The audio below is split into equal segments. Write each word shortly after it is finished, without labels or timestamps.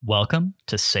Welcome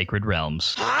to Sacred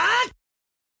Realms.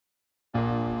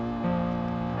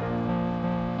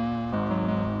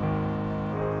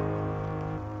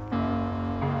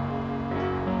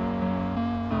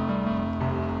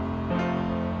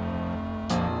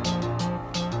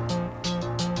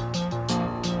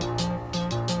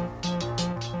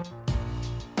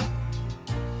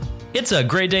 It's a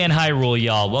great day in Hyrule,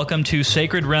 y'all. Welcome to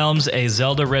Sacred Realms, a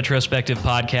Zelda retrospective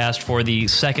podcast for the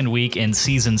second week in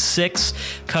Season 6,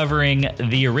 covering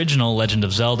the original Legend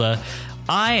of Zelda.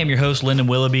 I am your host, Lyndon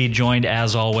Willoughby, joined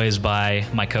as always by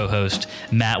my co-host,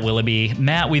 Matt Willoughby.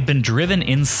 Matt, we've been driven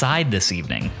inside this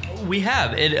evening. We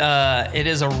have. It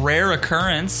is a rare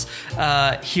occurrence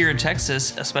here in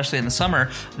Texas, especially in the summer.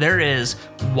 There is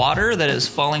water that is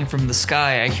falling from the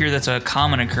sky. I hear that's a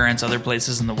common occurrence other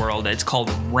places in the world. It's called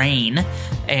rain,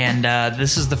 and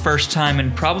this is the first time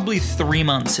in probably 3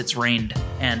 months it's rained,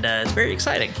 and it's very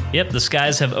exciting. Yep, the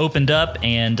skies have opened up,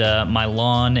 and my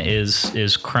lawn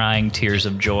is crying tears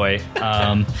of joy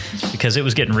because it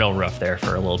was getting real rough there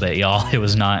for a little bit, y'all. It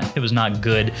was not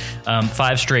good.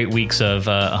 5 straight weeks of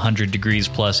 100 degrees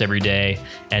plus every day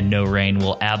and no rain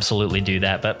will absolutely do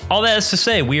that. But all that is to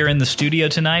say, we are in the studio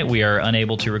tonight. We are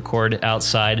unable to record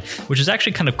outside, which is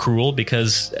actually kind of cruel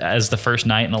because as the first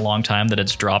night in a long time that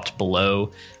it's dropped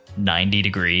below 90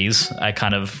 degrees, I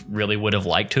kind of really would have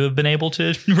liked to have been able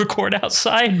to record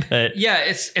outside. But yeah,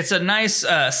 it's a nice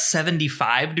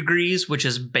 75 degrees, which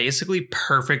is basically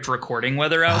perfect recording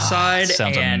weather outside.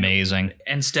 Sounds amazing.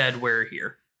 Instead, we're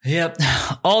here. Yep.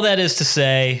 All that is to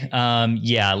say,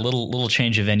 a little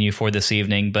change of venue for this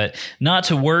evening, but not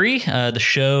to worry. The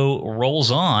show rolls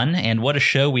on, and what a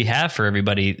show we have for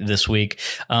everybody this week.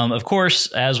 Of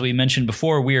course, as we mentioned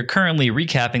before, we are currently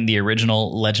recapping the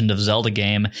original Legend of Zelda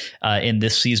game in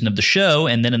this season of the show,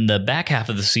 and then in the back half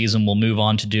of the season, we'll move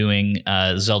on to doing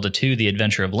Zelda 2, The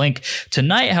Adventure of Link.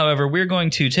 Tonight, however, we're going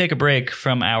to take a break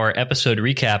from our episode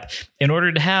recap in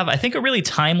order to have, I think, a really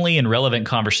timely and relevant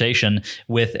conversation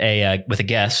with a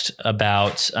guest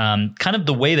about kind of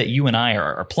the way that you and I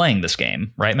are playing this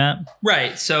game, right, Matt?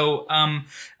 Right. So,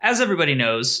 as everybody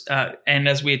knows, and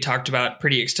as we had talked about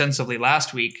pretty extensively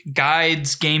last week,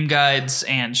 guides, game guides,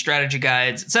 and strategy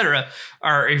guides, etc.,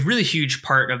 are a really huge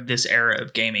part of this era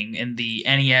of gaming in the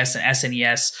NES and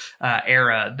SNES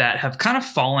era that have kind of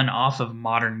fallen off of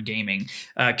modern gaming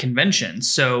conventions.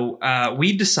 So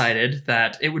we decided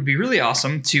that it would be really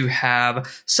awesome to have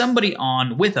somebody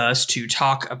on with us to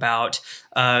talk about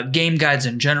game guides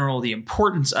in general, the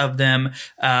importance of them,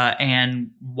 and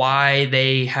why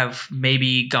they have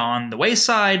maybe gone the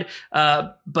wayside,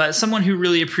 but someone who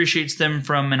really appreciates them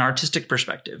from an artistic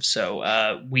perspective.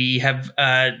 So we have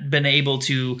been able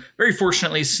to very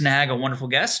fortunately snag a wonderful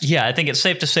guest. Yeah, I think it's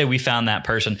safe to say we found that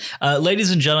person.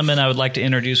 Ladies and gentlemen, I would like to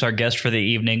introduce our guest for the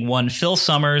evening, one Phil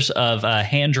Summers of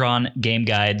Hand-Drawn Game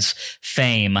Guides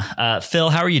fame. Phil,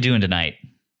 how are you doing tonight?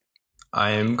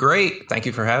 I am great. Thank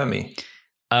you for having me.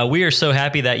 We are so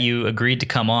happy that you agreed to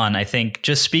come on. I think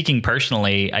just speaking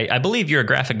personally, I believe you're a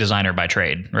graphic designer by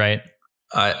trade, right?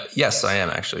 Yes, I am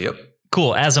actually. Yep.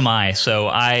 Cool. As am I. So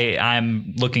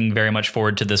I'm looking very much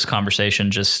forward to this conversation.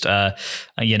 Just,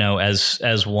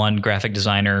 as one graphic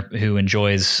designer who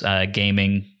enjoys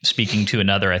gaming, speaking to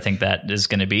another, I think that is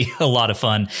going to be a lot of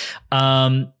fun.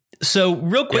 So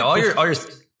real quick. Yeah, all your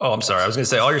Oh, I'm sorry. I was going to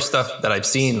say all your stuff that I've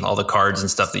seen, all the cards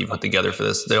and stuff that you put together for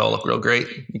this, they all look real great.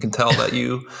 You can tell that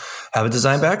you have a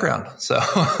design background. So,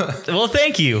 well,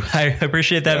 thank you. I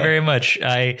appreciate that very much.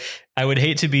 I would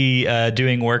hate to be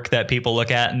doing work that people look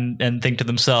at and think to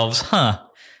themselves,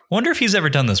 wonder if he's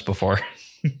ever done this before.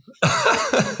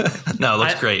 No, it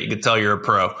looks great. You can tell you're a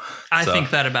pro. I think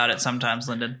that about it sometimes,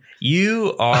 Lyndon.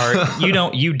 You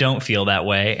don't feel that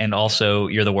way. And also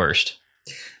you're the worst.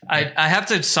 I have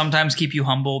to sometimes keep you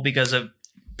humble because of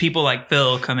people like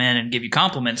Phil come in and give you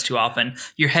compliments too often.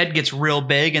 Your head gets real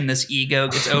big and this ego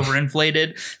gets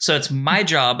overinflated. So it's my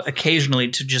job occasionally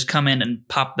to just come in and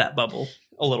pop that bubble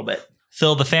a little bit.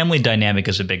 Phil, the family dynamic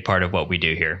is a big part of what we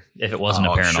do here, if it wasn't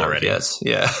apparent already. Yes.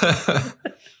 Yeah.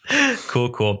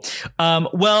 Cool.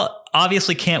 Well,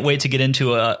 obviously can't wait to get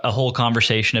into a whole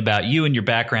conversation about you and your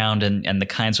background and the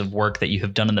kinds of work that you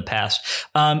have done in the past.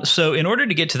 So in order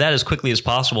to get to that as quickly as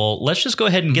possible, let's just go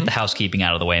ahead and get the housekeeping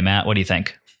out of the way. Matt, what do you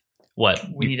think? What?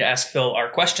 We need to ask Phil our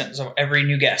questions of every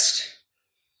new guest.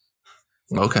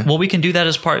 Okay. Well, we can do that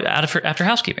as part after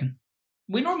housekeeping.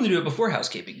 We normally do it before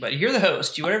housekeeping, but you're the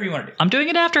host. Do whatever you want to do. I'm doing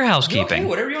it after housekeeping. Okay,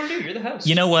 whatever you want to do. You're the host.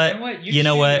 You know what? You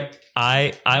know what?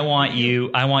 I want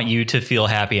you to feel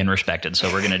happy and respected.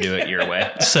 So we're going to do it your way.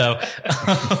 So,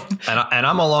 and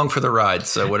I'm along for the ride.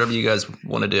 So whatever you guys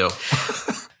want to do.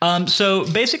 So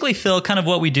basically, Phil, kind of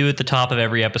what we do at the top of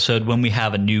every episode when we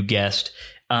have a new guest.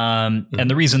 And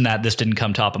the reason that this didn't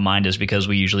come top of mind is because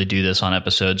we usually do this on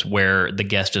episodes where the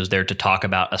guest is there to talk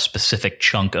about a specific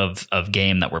chunk of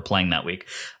game that we're playing that week,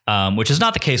 which is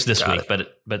not the case this week,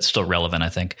 but still relevant, I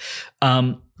think.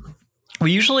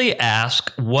 We usually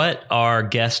ask what our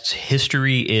guest's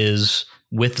history is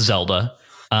with Zelda,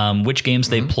 which games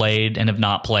they've played and have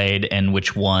not played, and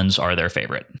which ones are their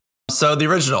favorite. So the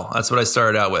original, that's what I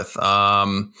started out with.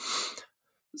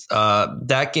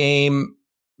 That game,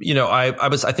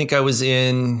 I think I was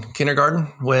in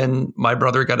kindergarten when my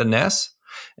brother got a NES,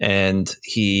 and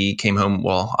he came home,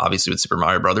 well, obviously with Super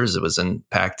Mario Brothers. It was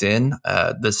packed in.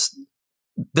 This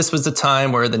was the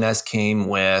time where the NES came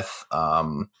with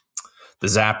the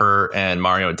Zapper and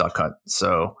Mario Duck Hunt.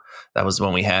 So that was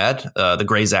when we had the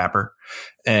gray Zapper,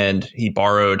 and he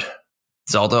borrowed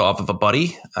Zelda off of a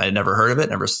buddy. I had never heard of it.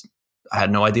 I had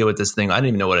no idea what this thing. I didn't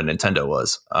even know what a Nintendo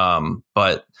was.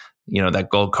 But that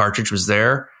gold cartridge was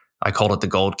there. I called it the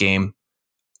gold game,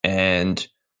 and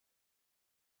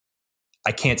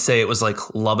I can't say it was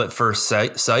like love at first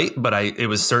sight, but it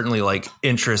was certainly like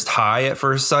interest high at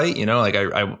first sight.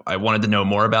 I wanted to know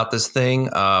more about this thing.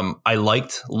 I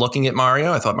liked looking at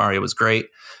Mario. I thought Mario was great,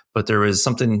 but there was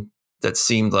something that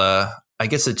seemed, I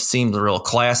guess it seemed real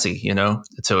classy,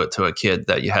 to a kid,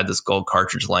 that you had this gold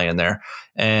cartridge laying there,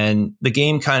 and the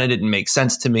game kind of didn't make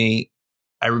sense to me.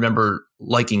 I remember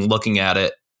liking looking at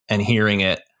it and hearing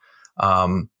it.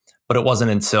 But it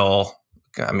wasn't until,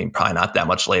 probably not that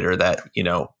much later that,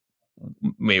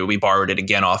 maybe we borrowed it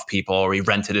again off people, or we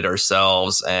rented it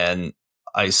ourselves. And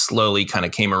I slowly kind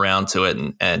of came around to it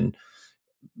and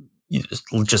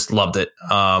just loved it.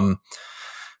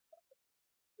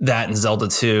 That and Zelda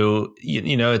 2,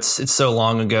 it's so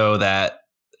long ago that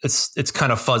it's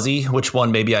kind of fuzzy which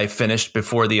one maybe I finished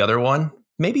before the other one.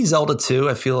 Maybe Zelda 2.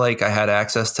 I feel like I had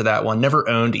access to that one. Never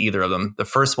owned either of them. The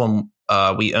first one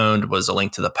we owned was A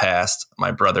Link to the Past.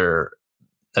 My brother,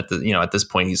 at this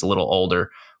point, he's a little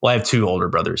older. Well, I have two older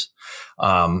brothers.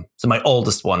 So my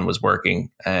oldest one was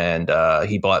working, and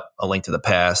he bought A Link to the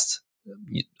Past.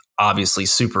 Obviously,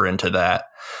 super into that.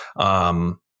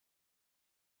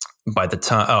 By the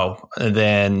time, and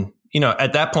then,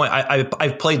 at that point,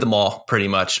 I've played them all pretty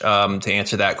much. To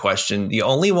answer that question, the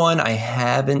only one I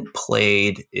haven't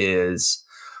played is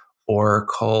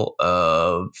Oracle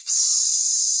of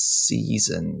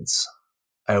Seasons.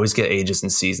 I always get Ages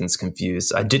and Seasons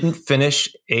confused. I didn't finish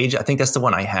Age. I think that's the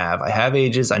one I have. I have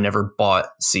Ages. I never bought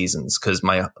Seasons because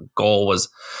my goal was,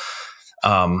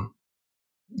 I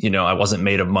wasn't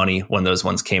made of money when those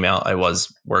ones came out. I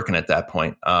was working at that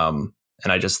point.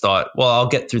 And I just thought, well, I'll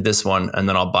get through this one and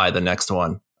then I'll buy the next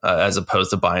one, as opposed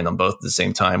to buying them both at the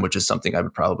same time, which is something I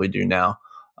would probably do now.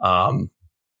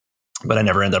 But I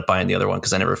never ended up buying the other one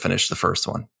because I never finished the first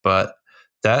one. But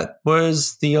that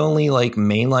was the only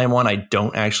mainline one I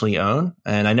don't actually own.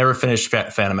 And I never finished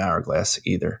Phantom Hourglass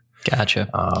either. Gotcha.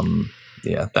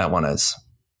 Yeah,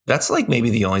 that's maybe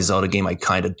the only Zelda game I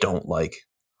kind of don't like.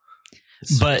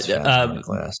 But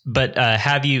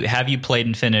have you played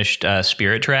and finished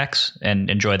Spirit Tracks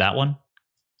and enjoy that one?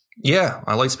 Yeah,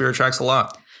 I like Spirit Tracks a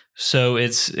lot. So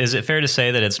is it fair to say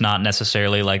that it's not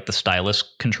necessarily like the stylus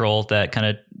control that kind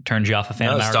of turns you off of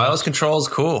Phantom Hourglass? Stylus control is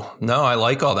cool. No, I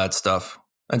like all that stuff.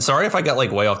 And sorry if I got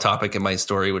way off topic in my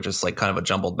story, which is kind of a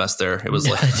jumbled mess there. It was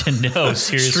no,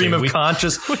 seriously, stream of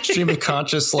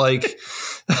conscious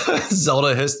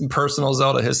Zelda personal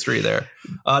Zelda history there.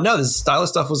 No, the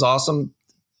stylus stuff was awesome.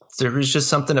 There was just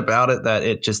something about it that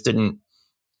it just didn't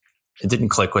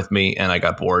click with me, and I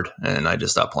got bored and I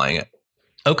just stopped playing it.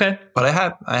 Okay. But I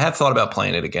have thought about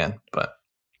playing it again, but.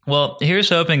 Well, here's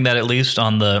hoping that at least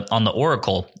on the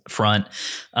Oracle front,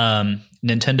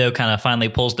 Nintendo kind of finally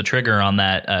pulls the trigger on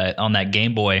that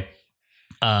Game Boy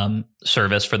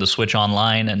service for the Switch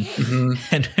Online,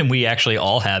 and we actually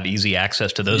all have easy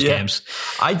access to those games.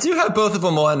 I do have both of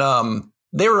them on.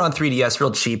 They were on 3DS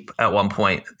real cheap at one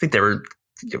point. I think they were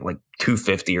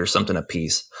 $250 or something a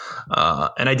piece.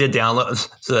 And I did download.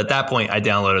 So at that point I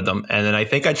downloaded them. And then I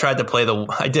think I tried to play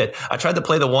I tried to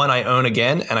play the one I own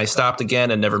again, and I stopped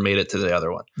again and never made it to the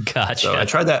other one. Gotcha. So I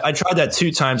tried that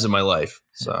 2 times in my life.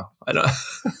 So I don't.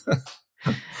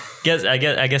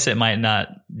 I guess it might not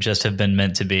just have been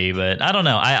meant to be, but I don't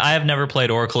know. I have never played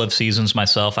Oracle of Seasons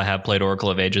myself. I have played Oracle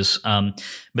of Ages.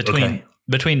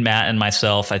 Between Matt and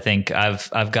myself, I think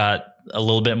I've got a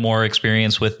little bit more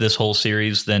experience with this whole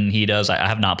series than he does. I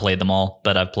have not played them all,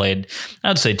 but I've played,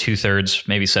 I'd say 2/3,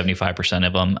 maybe 75%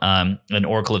 of them. And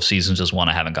Oracle of Seasons is one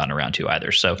I haven't gotten around to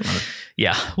either. So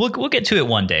yeah, we'll get to it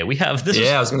one day. We have this.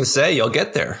 Yeah, I was going to say you'll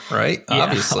get there, right? Yeah.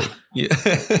 Obviously. Yeah.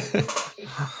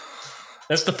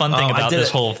 That's the fun thing about this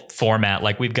whole format.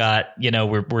 Like we've got,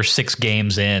 we're 6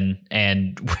 games in,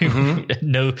 and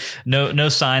no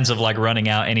signs of like running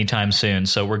out anytime soon.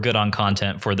 So we're good on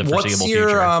content for the foreseeable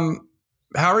future.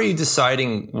 How are you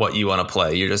deciding what you want to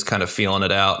play? You're just kind of feeling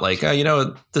it out, like,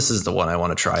 this is the one I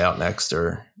want to try out next,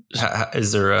 or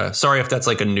is there sorry if that's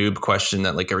like a noob question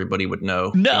that like everybody would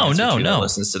know. No.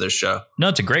 Listens to this show. No,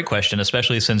 it's a great question,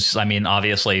 especially since,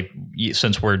 obviously,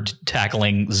 since we're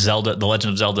tackling Zelda, The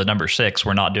Legend of Zelda number 6,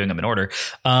 we're not doing them in order.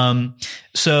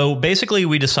 So basically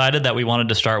we decided that we wanted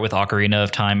to start with Ocarina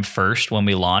of Time first when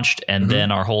we launched. And then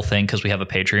our whole thing, because we have a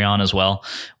Patreon as well,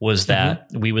 was that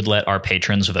we would let our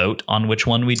patrons vote on which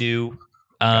one we do.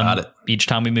 Each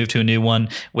time we move to a new one,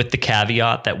 with the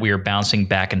caveat that we are bouncing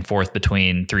back and forth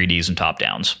between 3Ds and top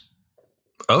downs.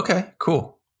 Okay,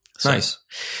 cool. Nice.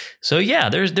 So yeah,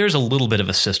 there's a little bit of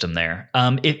a system there.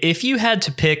 If you had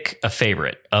to pick a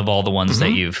favorite of all the ones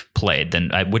that you've played,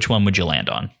 then which one would you land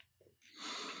on?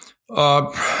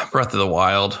 Breath of the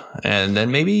Wild, and then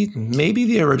maybe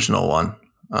the original one.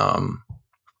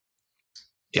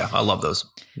 Yeah, I love those.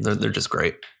 They're just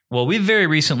great. Well, we've very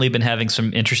recently been having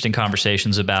some interesting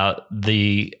conversations about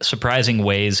the surprising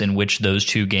ways in which those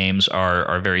two games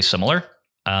are very similar.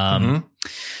 And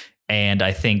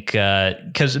I think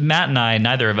because Matt and I,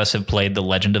 neither of us have played The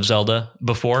Legend of Zelda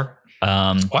before.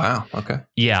 Wow. Okay.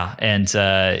 Yeah. And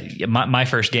my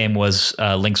first game was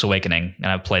Link's Awakening, and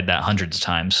I've played that hundreds of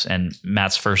times. And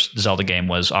Matt's first Zelda game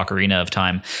was Ocarina of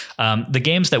Time. The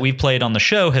games that we've played on the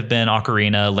show have been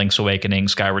Ocarina, Link's Awakening,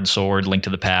 Skyward Sword, Link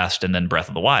to the Past, and then Breath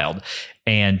of the Wild.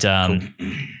 And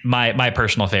my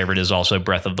personal favorite is also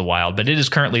Breath of the Wild, but it is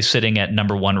currently sitting at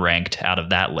number 1 ranked out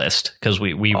of that list, because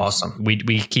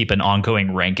we keep an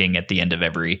ongoing ranking at the end of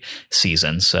every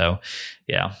season. So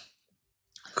yeah.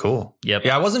 Cool. Yep.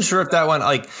 Yeah, I wasn't sure if that one,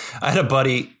 like, I had a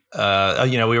buddy,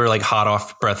 we were like hot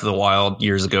off Breath of the Wild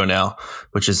years ago now,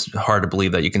 which is hard to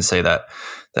believe that you can say that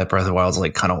Breath of the Wild is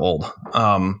like kind of old.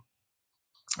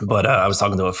 But I was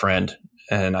talking to a friend,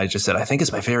 and I just said, I think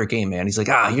it's my favorite game, man. He's like,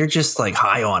 you're just like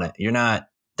high on it. You're not,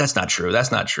 that's not true.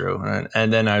 That's not true.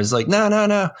 And then I was like,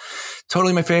 no,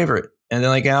 totally my favorite. And then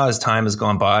like now as time has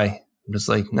gone by, I'm just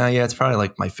like, it's probably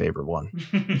like my favorite one.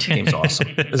 The game's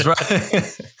awesome. It's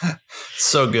right.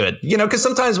 So good. Because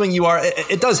sometimes when you are,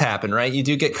 it does happen, right? You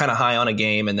do get kind of high on a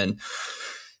game, and then,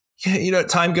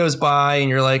 time goes by and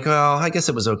you're like, well, I guess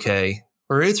it was okay.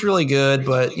 Or it's really good,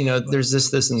 but, there's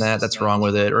this and that's wrong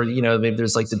with it. Or, maybe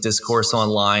there's like the discourse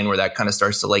online where that kind of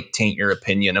starts to like taint your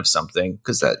opinion of something,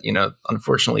 because that,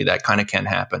 unfortunately that kind of can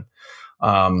happen.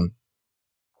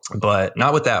 But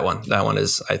not with that one. That one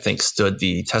is, I think, stood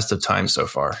the test of time so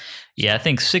far. Yeah, I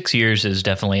think 6 years is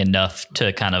definitely enough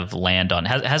to kind of land on.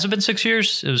 Has it been 6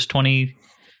 years? It was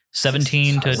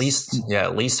 2017 to at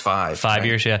least 5. 5 right?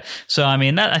 years. Yeah. So I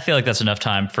mean, I feel like that's enough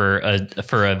time for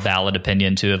a valid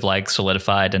opinion to have like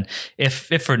solidified. And if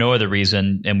for no other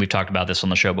reason, and we've talked about this on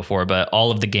the show before, but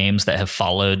all of the games that have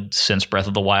followed since Breath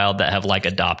of the Wild that have like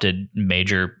adopted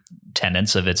major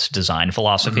tenets of its design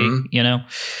philosophy,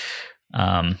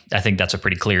 I think that's a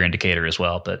pretty clear indicator as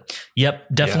well. But yep,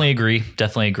 definitely agree.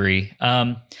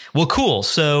 Well, cool.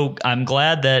 So I'm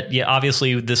glad that,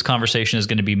 obviously this conversation is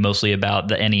going to be mostly about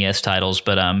the NES titles,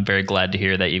 but I'm very glad to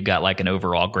hear that you've got like an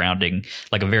overall grounding,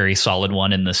 like a very solid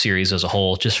one in the series as a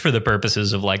whole, just for the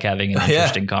purposes of like having an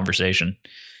interesting conversation.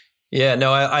 Yeah,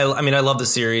 no, I mean, I love the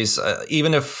series.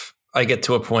 Even if I get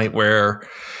to a point where,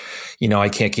 I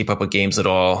can't keep up with games at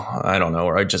all, I don't know,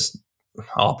 or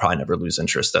I'll probably never lose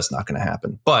interest. That's not going to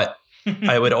happen. But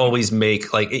I would always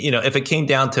make like, if it came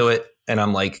down to it and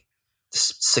I'm like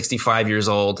 65 years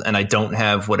old and I don't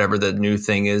have whatever the new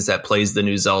thing is that plays the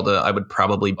new Zelda, I would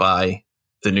probably buy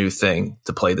the new thing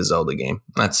to play the Zelda game.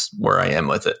 That's where I am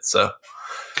with it. So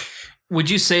would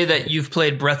you say that you've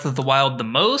played Breath of the Wild the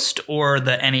most, or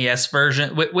the NES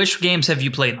version? Which games have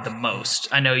you played the most?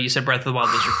 I know you said Breath of the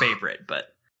Wild was your favorite, but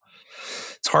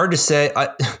it's hard to say.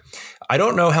 I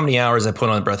don't know how many hours I put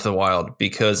on Breath of the Wild,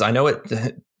 because I know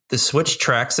the Switch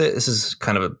tracks it. This is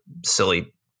kind of a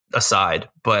silly aside,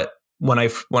 but when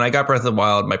I got Breath of the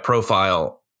Wild, my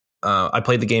profile, I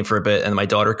played the game for a bit, and my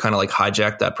daughter kind of like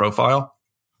hijacked that profile,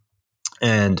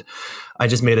 and I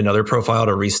just made another profile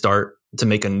to restart to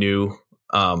make a new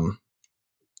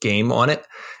game on it.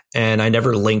 And I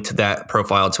never linked that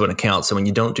profile to an account. So when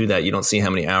you don't do that, you don't see how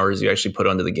many hours you actually put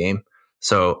onto the game.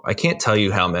 So I can't tell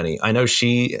you how many. I know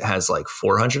she has like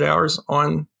 400 hours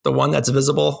on the one that's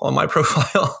visible on my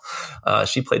profile.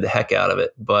 She played the heck out of it.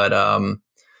 But I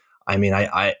mean,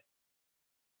 I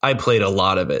played a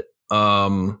lot of it.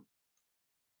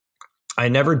 I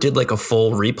never did like a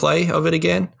full replay of it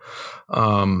again.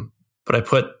 But I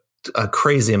put a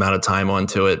crazy amount of time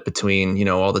onto it between, you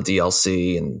know, all the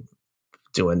DLC and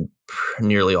doing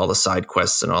nearly all the side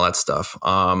quests and all that stuff.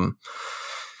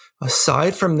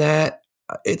 Aside from that,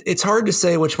 it's hard to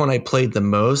say which one I played the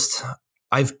most.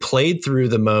 I've played through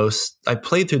the most. I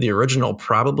played through the original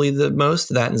probably the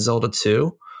most, that and Zelda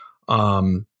 2.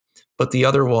 But the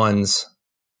other ones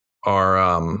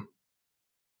are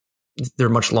they're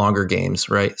much longer games,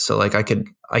 right? So like I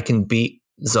can beat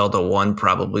Zelda 1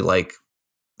 probably like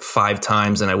 5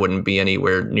 times and I wouldn't be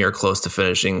anywhere near close to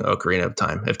finishing Ocarina of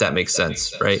Time, if that makes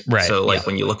sense, right? Right. So like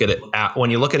when you look at it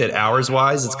hours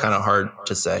wise, it's kind of hard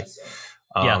to say.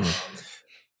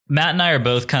 Matt and I are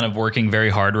both kind of working very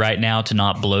hard right now to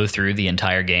not blow through the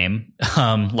entire game,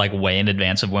 like way in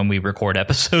advance of when we record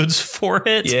episodes for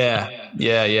it. Yeah.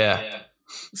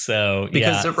 So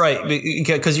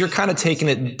because you're kind of taking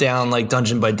it down like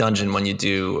dungeon by dungeon when you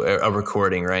do a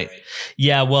recording, right?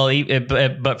 Yeah, well,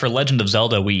 but for Legend of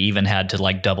Zelda, we even had to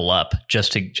like double up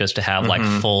just to have like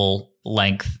full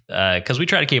length, because we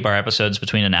try to keep our episodes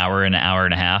between an hour and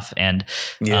a half, and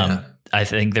I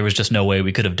think there was just no way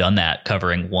we could have done that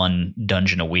covering one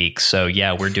dungeon a week. So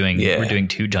yeah, we're doing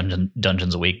 2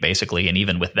 dungeons a week basically. And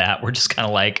even with that, we're just kind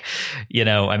of like, you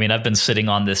know, I mean, I've been sitting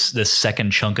on this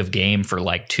second chunk of game for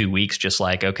like 2 weeks, just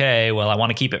like, okay, well, I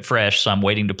want to keep it fresh. So I'm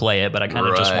waiting to play it, but I kind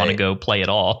of just want to go play it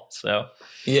all. So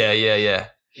yeah.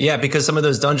 Because some of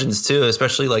those dungeons too,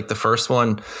 especially like the first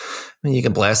one, I mean, you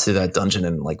can blast through that dungeon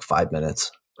in like 5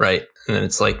 minutes. Right. And then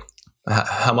it's like,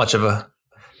 how much of a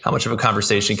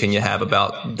conversation can you have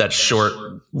about that short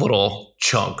little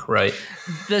chunk, right?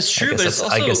 That's true,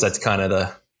 I guess that's kind of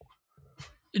the.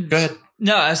 Go ahead.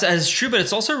 No, that's true, but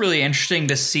it's also really interesting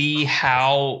to see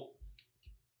how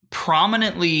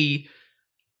prominently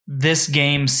this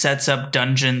game sets up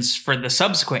dungeons for the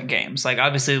subsequent games. Like,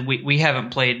 obviously, we haven't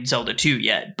played Zelda 2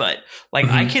 yet, but like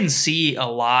I can see a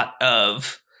lot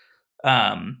of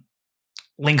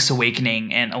Link's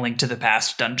Awakening and A Link to the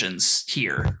Past dungeons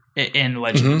here in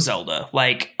Legend of Zelda.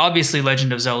 Like, obviously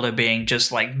Legend of Zelda being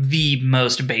just like the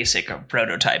most basic of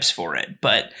prototypes for it,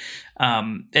 but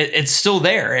it's still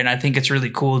there, and I think it's really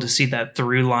cool to see that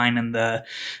through line and the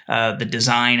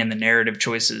design and the narrative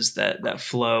choices that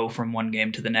flow from one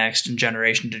game to the next and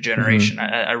generation to generation.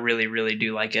 I really, really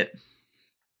do like it.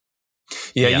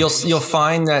 Yeah, you'll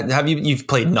find that. You've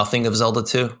played nothing of Zelda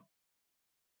 2?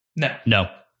 No.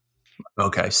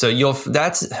 Okay, so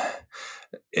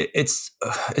it's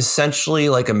essentially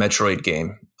like a Metroid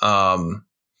game,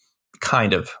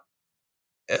 kind of.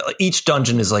 Each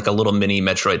dungeon is like a little mini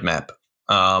Metroid map.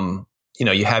 You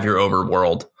know, you have your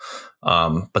overworld,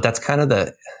 but that's kind of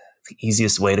the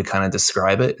easiest way to kind of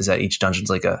describe it, is that each dungeon's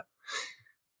like a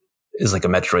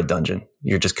Metroid dungeon.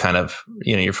 You're just kind of,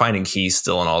 you know, you're finding keys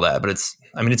still and all that, but it's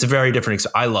a very different.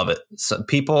 I love it. So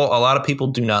a lot of people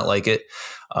do not like it.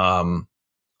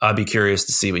 I'd be curious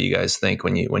to see what you guys think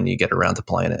when you get around to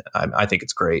playing it. I think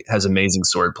it's great. It has amazing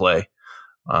sword play.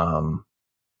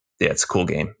 Yeah, it's a cool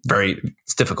game.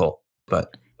 It's difficult,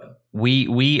 but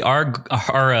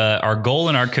our goal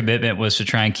and our commitment was to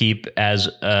try and keep as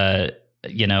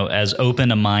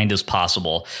open a mind as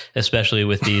possible, especially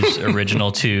with these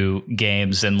original 2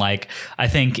 games. And like, I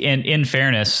think in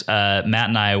fairness, Matt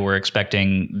and I were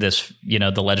expecting this, you know,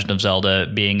 The Legend of Zelda,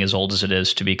 being as old as it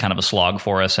is, to be kind of a slog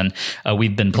for us. And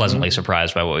we've been pleasantly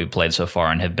surprised by what we've played so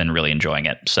far and have been really enjoying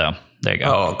it. So there you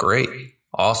go. Oh, great.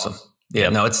 Awesome. Yeah,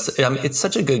 no, it's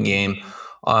such a good game.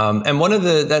 And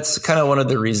that's kind of one of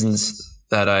the reasons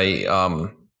that I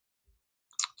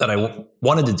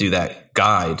wanted to do that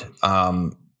guide,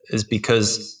 is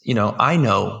because, you know, I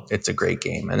know it's a great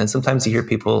game. And then sometimes you hear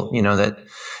people, you know, that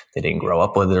they didn't grow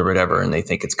up with it or whatever, and they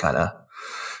think it's kind of,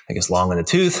 I guess, long in the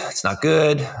tooth. It's not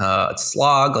good. It's a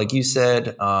slog, like you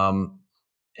said. And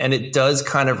it does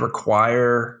kind of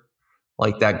require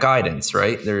like that guidance,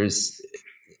 right?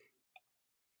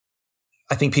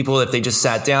 I think people, if they just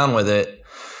sat down with it,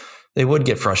 they would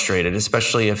get frustrated,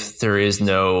 especially if there is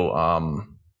no,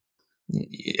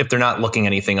 if they're not looking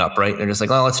anything up, right? They're just like,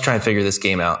 well, let's try and figure this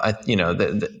game out.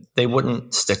 They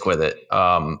wouldn't stick with it.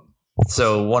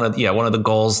 So one of the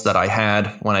goals that I had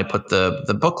when I put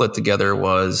the booklet together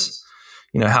was,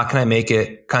 you know, how can I make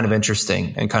it kind of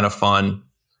interesting and kind of fun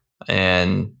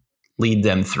and lead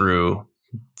them through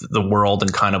the world in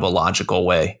kind of a logical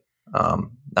way.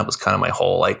 That was kind of my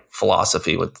whole like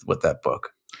philosophy with that book.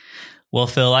 Well,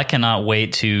 Phil, I cannot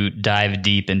wait to dive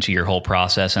deep into your whole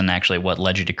process and actually what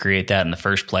led you to create that in the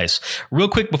first place. Real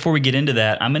quick, before we get into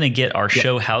that, I'm going to get our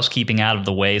show housekeeping out of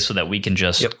the way so that we can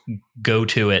just go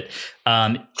to it.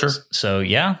 Sure. So,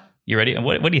 yeah. You ready?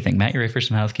 What do you think, Matt? You ready for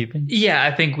some housekeeping? Yeah,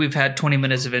 I think we've had 20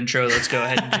 minutes of intro. Let's go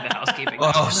ahead and do the housekeeping.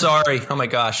 Oh, sorry. Oh my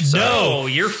gosh. Sorry. No,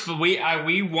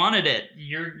 we wanted it.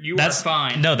 You are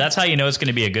fine. No, that's how you know it's going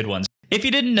to be a good one. If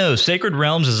you didn't know, Sacred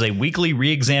Realms is a weekly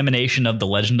re-examination of The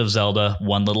Legend of Zelda,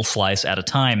 one little slice at a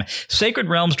time. Sacred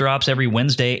Realms drops every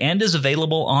Wednesday and is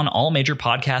available on all major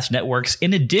podcast networks,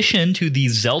 in addition to the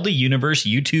Zelda Universe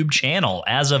YouTube channel.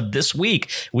 As of this week,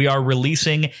 we are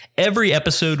releasing every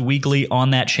episode weekly on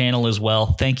that channel as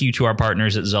well. Thank you to our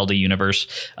partners at Zelda Universe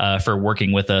for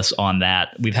working with us on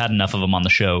that. We've had enough of them on the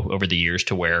show over the years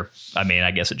to where, I mean,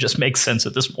 I guess it just makes sense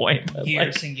at this point.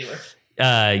 Year singular.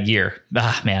 Year.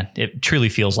 Man, it truly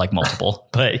feels like multiple,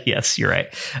 but yes, you're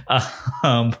right.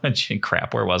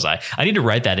 Crap, where was I? I need to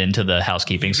write that into the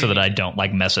housekeeping so that I don't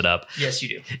mess it up. Yes, you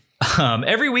do.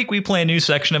 Every week we play a new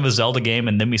section of a Zelda game,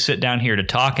 and then we sit down here to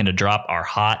talk and to drop our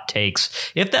hot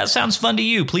takes. If that sounds fun to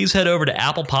you, please head over to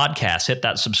Apple Podcasts, hit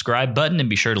that subscribe button, and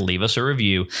be sure to leave us a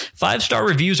review. 5-star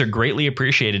reviews are greatly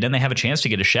appreciated, and they have a chance to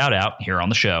get a shout out here on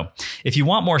the show. If you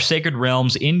want more Sacred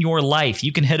Realms in your life,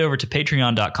 you can head over to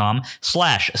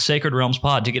patreon.com/Sacred Realms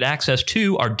Pod to get access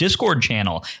to our Discord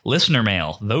channel, listener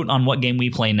mail, vote on what game we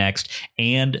play next,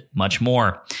 and much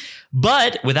more.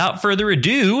 But without further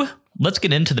ado, let's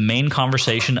get into the main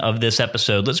conversation of this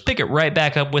episode. Let's pick it right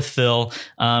back up with Phil,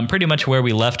 pretty much where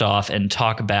we left off, and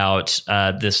talk about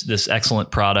this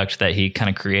excellent product that he kind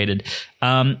of created.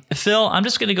 Phil, I'm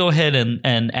just going to go ahead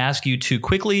and ask you to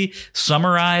quickly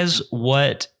summarize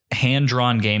what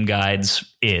hand-drawn game guides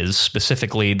is,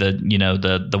 specifically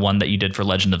the one that you did for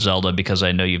Legend of Zelda, because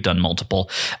I know you've done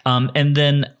multiple. And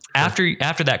then after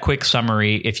that quick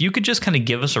summary, if you could just kind of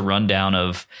give us a rundown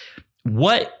of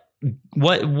what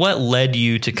led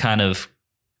you to kind of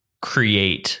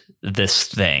create this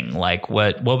thing? Like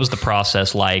what was the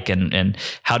process like, and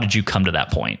how did you come to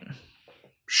that point?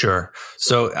 Sure.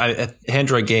 So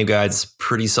hand-drawn game guide's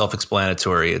pretty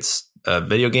self-explanatory. It's a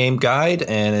video game guide,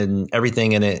 and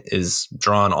everything in it is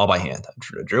drawn all by hand.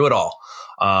 I drew it all.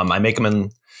 I make them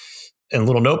in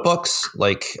little notebooks,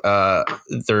 there's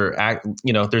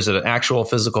an actual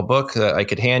physical book that I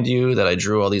could hand you that I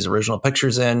drew all these original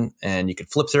pictures in, and you could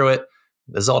flip through it.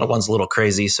 The Zelda one's a little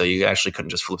crazy, so you actually couldn't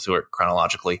just flip through it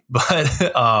chronologically, but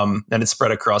and it's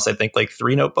spread across, I think,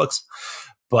 3 notebooks.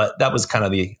 But that was kind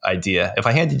of the idea. If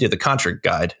I handed you the Contra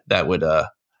guide, that would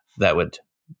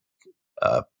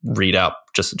read out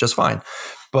just fine.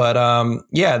 But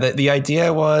the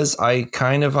idea was I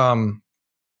kind of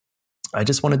I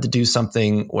just wanted to do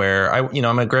something where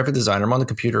I'm a graphic designer. I'm on the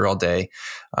computer all day.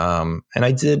 And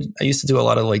I used to do a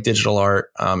lot of digital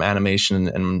art, animation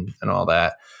and all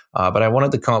that. But I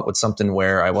wanted to come up with something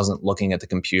where I wasn't looking at the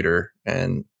computer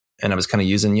and I was kind of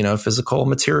using, physical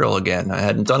material again. I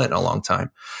hadn't done it in a long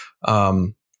time.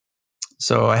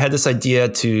 So I had this idea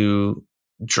to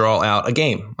draw out a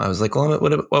game. I was like, well,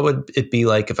 what would it be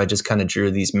like if I just kind of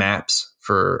drew these maps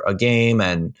for a game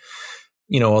and,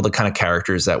 all the kind of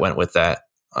characters that went with that.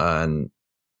 And,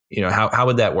 how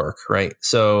would that work? Right.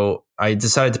 So I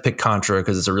decided to pick Contra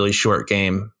because it's a really short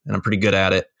game and I'm pretty good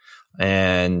at it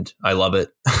and I love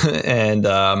it. And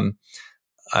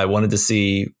I wanted to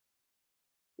see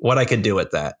what I could do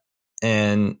with that.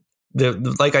 And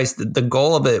the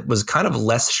goal of it was kind of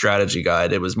less strategy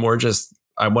guide. It was more just,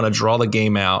 I want to draw the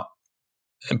game out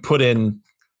and put in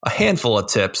a handful of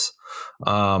tips.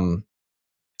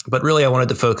 But really, I wanted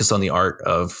to focus on the art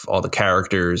of all the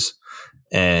characters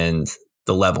and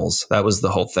the levels. That was the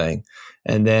whole thing.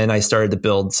 And then I started to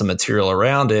build some material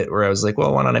around it where I was like,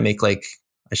 well, why don't I make I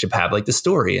should have the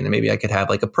story, and maybe I could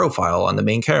have a profile on the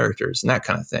main characters and that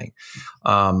kind of thing.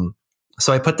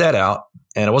 So I put that out,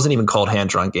 and it wasn't even called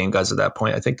Hand-Drawn Game Guides at that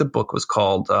point. I think the book was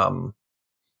called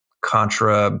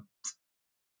Contra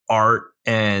Art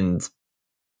and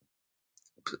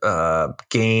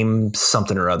Game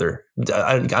something or other.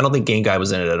 I don't think Game Guide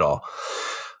was in it at all.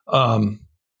 And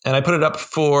I put it up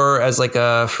as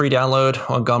a free download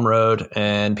on Gumroad,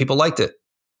 and people liked it.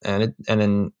 And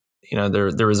then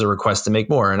there was a request to make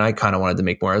more, and I kind of wanted to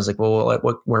make more. I was like, well,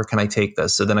 where can I take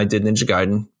this? So then I did Ninja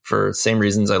Gaiden for the same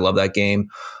reasons. I love that game.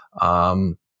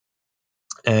 And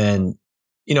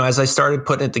as I started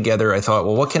putting it together, I thought,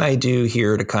 well, what can I do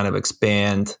here to kind of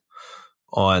expand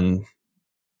on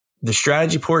the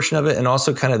strategy portion of it and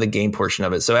also kind of the game portion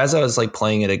of it. So as I was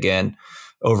playing it again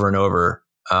over and over,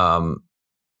 the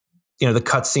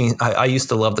cutscene, I used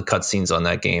to love the cutscenes on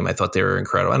that game. I thought they were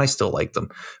incredible and I still like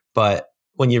them. But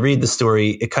when you read the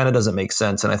story, it kind of doesn't make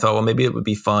sense. And I thought, well, maybe it would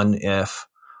be fun if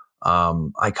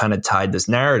I kind of tied this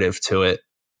narrative to it,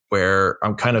 where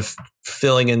I'm kind of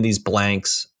filling in these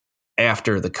blanks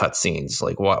after the cutscenes.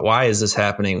 Like, why is this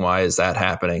happening? Why is that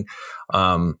happening?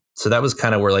 So that was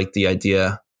kind of where like the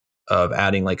idea of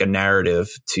adding like a narrative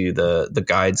to the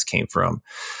guides came from.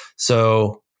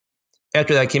 So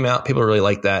after that came out, people really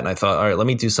liked that. And I thought, all right, let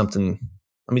me do something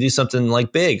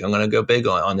like big. I'm going to go big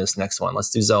on this next one. Let's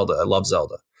do Zelda. I love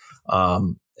Zelda.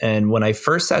 And when I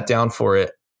first sat down for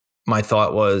it, my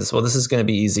thought was, well, this is going to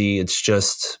be easy. It's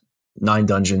just 9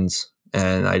 dungeons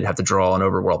and I'd have to draw an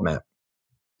overworld map.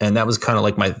 And that was kind of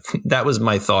like my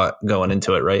thought going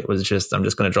into it, right? Was just, I'm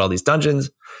just going to draw these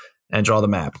dungeons and draw the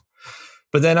map.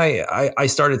 But then I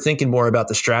started thinking more about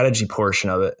the strategy portion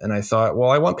of it. And I thought,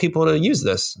 well, I want people to use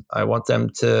this. I want them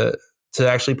to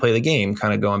actually play the game,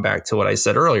 kind of going back to what I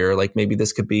said earlier. Like maybe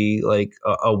this could be like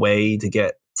a way to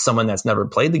get someone that's never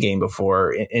played the game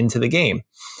before into the game.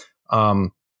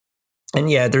 And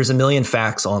yeah, there's a million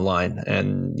facts online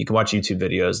and you can watch YouTube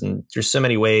videos and there's so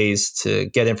many ways to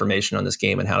get information on this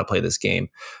game and how to play this game.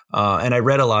 And I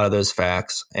read a lot of those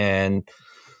facts, and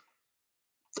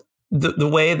the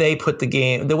way they put the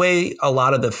game, the way a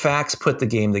lot of the facts put the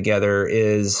game together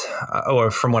is,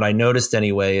 or from what I noticed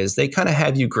anyway, is they kind of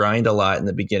have you grind a lot in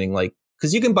the beginning, like,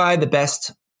 because you can buy the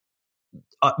best,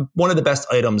 one of the best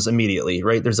items immediately,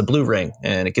 right? There's a blue ring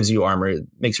and it gives you armor, it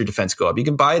makes your defense go up. You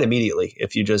can buy it immediately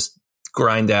if you just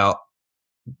grind out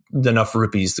enough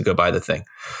rupees to go buy the thing.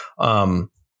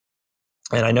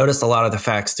 And I noticed a lot of the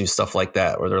facts do stuff like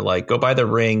that, where they're like, go buy the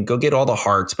ring, go get all the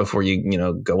hearts before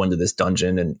you go into this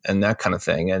dungeon and that kind of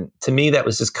thing. And to me, that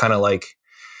was just kind of like,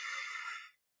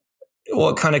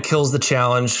 well, it kind of kills the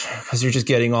challenge because you're just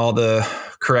getting all the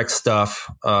correct stuff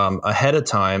ahead of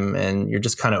time and you're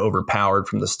just kind of overpowered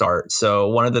from the start. So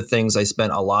one of the things I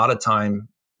spent a lot of time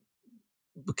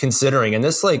considering, and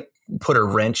this like put a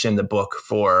wrench in the book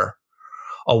for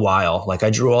a while. Like I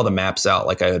drew all the maps out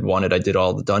like I had wanted. I did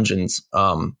all the dungeons,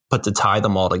 but to tie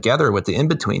them all together with the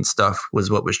in-between stuff was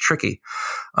what was tricky.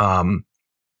 And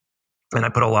I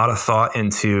put a lot of thought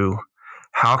into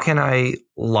how can I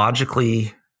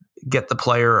logically get the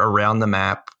player around the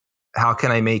map? How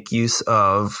can I make use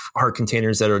of heart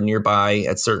containers that are nearby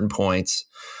at certain points?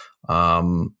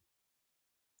 And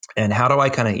how do I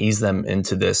kind of ease them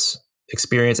into this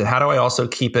experience? And how do I also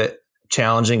keep it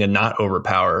challenging and not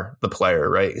overpower the player,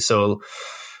 right? So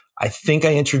I think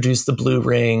I introduced the blue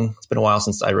ring. It's been a while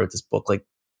since I wrote this book, like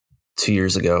 2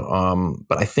 years ago.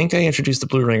 But I think I introduced the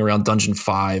blue ring around dungeon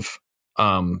 5,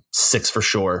 6 for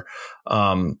sure.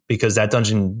 Because that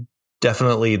dungeon,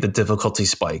 definitely the difficulty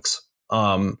spikes.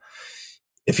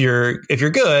 If you're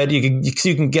good,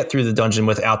 you can get through the dungeon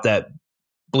without that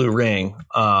blue ring.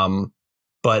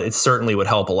 But it certainly would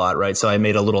help a lot, right? So I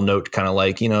made a little note kind of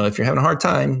like, if you're having a hard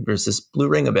time, there's this blue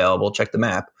ring available, check the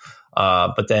map.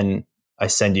 But then I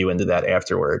send you into that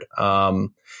afterward.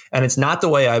 And it's not the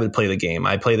way I would play the game.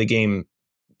 I play the game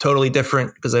totally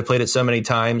different because I played it so many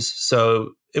times.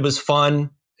 So it was fun.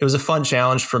 It was a fun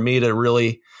challenge for me to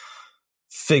really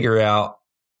figure out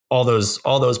all those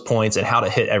points and how to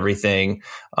hit everything.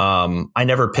 I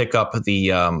never pick up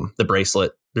the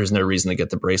bracelet. There's no reason to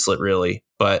get the bracelet really,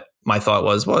 but my thought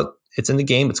was, well, it's in the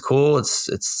game. It's cool. It's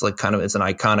like it's an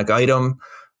iconic item.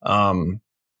 And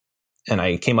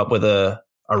I came up with a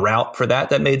route for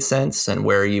that made sense, and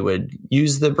where you would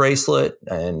use the bracelet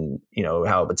and,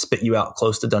 how it would spit you out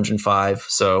close to dungeon 5.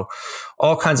 So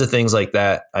all kinds of things like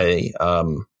that. I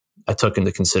took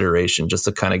into consideration just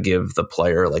to kind of give the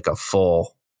player like a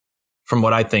full, from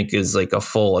what I think is like a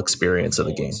full experience of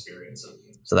the game.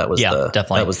 So that was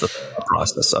definitely. That was the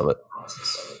process of it.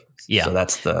 Yeah. So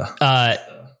that's the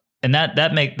and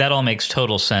that all makes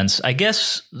total sense. I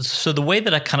guess so the way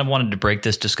that I kind of wanted to break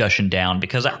this discussion down,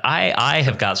 because I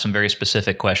have got some very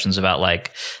specific questions about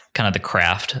like kind of the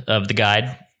craft of the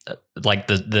guide, like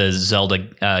the Zelda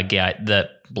guide, the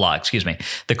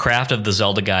craft of the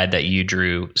Zelda guide that you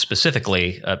drew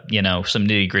specifically, some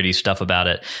nitty-gritty stuff about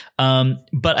it.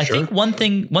 But I think one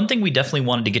thing we definitely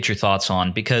wanted to get your thoughts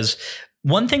on, because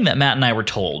one thing that Matt and I were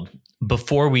told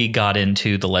before we got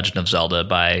into The Legend of Zelda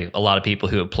by a lot of people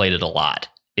who have played it a lot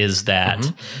is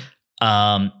that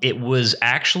it was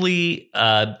actually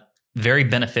very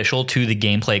beneficial to the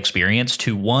gameplay experience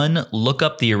to, one, look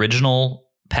up the original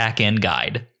pack-in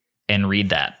guide and read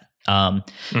that.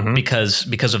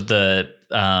 Because of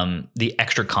the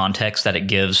extra context that it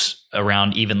gives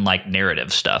around even like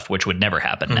narrative stuff, which would never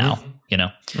happen now,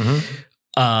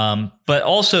 but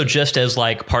also just as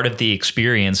like part of the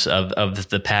experience of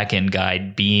the pack-in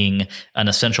guide being an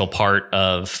essential part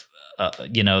of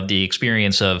the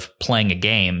experience of playing a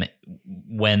game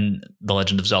when The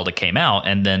Legend of Zelda came out,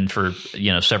 and then for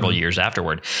several years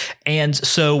afterward. And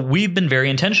so we've been very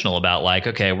intentional about like,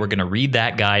 okay, we're going to read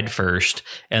that guide first,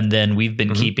 and then we've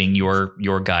been keeping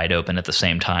your guide open at the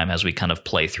same time as we kind of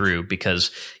play through,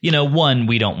 because one,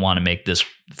 we don't want to make this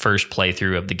first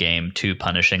playthrough of the game too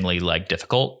punishingly like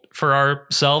difficult for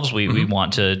ourselves. We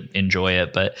want to enjoy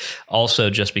it, but also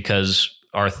just because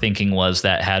our thinking was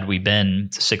that had we been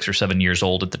 6 or 7 years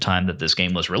old at the time that this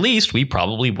game was released, we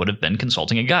probably would have been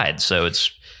consulting a guide. So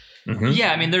it's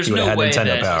yeah. I mean, there's no way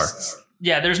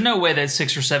there's no way that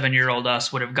 6 or 7 year old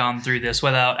us would have gone through this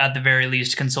without, at the very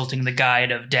least, consulting the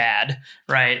guide of Dad,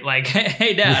 right? Like,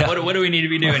 hey, Dad, what do we need to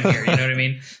be doing here? You know what I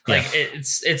mean? Like,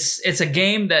 it's a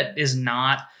game that is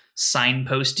not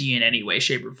signposty in any way,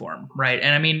 shape, or form, right?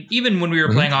 And I mean, even when we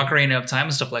were playing Ocarina of Time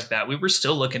and stuff like that, we were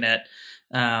still looking at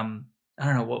I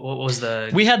don't know what was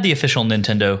the. We had the official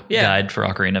Nintendo guide for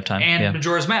Ocarina of Time and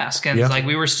Majora's Mask, and like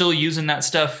we were still using that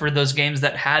stuff for those games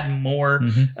that had more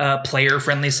player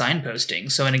friendly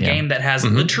signposting. So in a game that has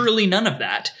literally none of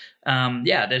that,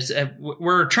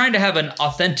 we're trying to have an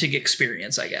authentic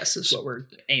experience, I guess, is what we're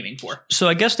aiming for. So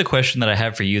I guess the question that I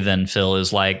have for you then, Phil,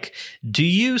 is like, do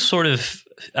you sort of,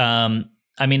 I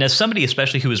mean, as somebody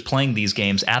especially who was playing these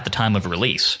games at the time of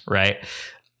release, right?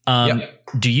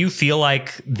 Do you feel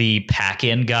like the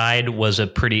pack-in guide was a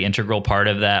pretty integral part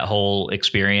of that whole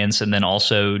experience? And then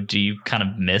also, do you kind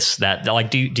of miss that?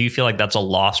 Like, do you feel like that's a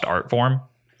lost art form?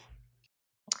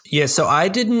 Yeah, so I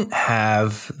didn't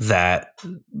have that.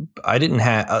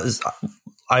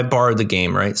 I borrowed the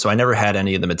game, right? So I never had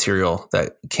any of the material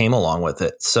that came along with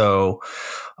it. So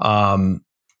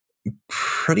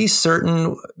pretty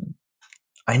certain.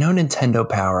 I know Nintendo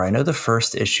Power. I know the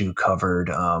first issue covered.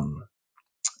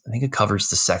 I think it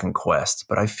covers the second quest,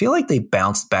 but I feel like they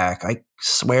bounced back. I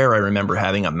swear I remember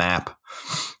having a map.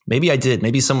 Maybe I did.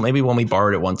 Maybe when we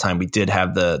borrowed it one time, we did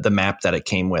have the map that it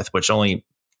came with, which only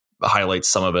highlights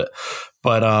some of it.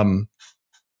 But there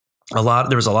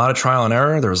was a lot of trial and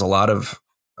error. There was a lot of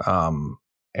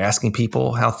asking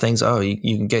people how things. Oh,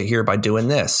 you can get here by doing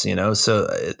this. So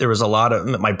there was a lot of.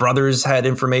 My brothers had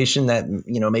information that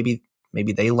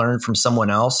maybe they learned from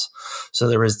someone else. So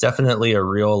there was definitely a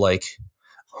real like.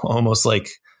 Almost like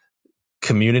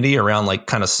community around like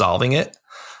kind of solving it.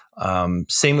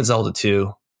 Same with Zelda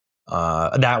 2.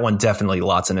 That one definitely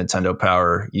lots of Nintendo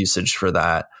Power usage for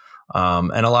that.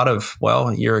 And a lot of,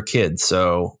 you're a kid,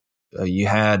 so you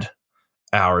had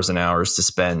hours and hours to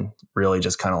spend really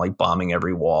just kind of like bombing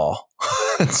every wall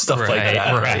and stuff like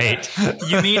that. Right.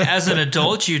 You mean as an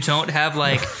adult, you don't have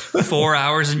like 4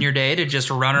 hours in your day to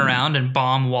just run around and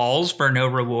bomb walls for no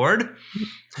reward?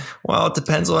 Well, it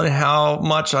depends on how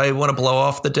much I want to blow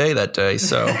off the day that day.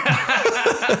 So,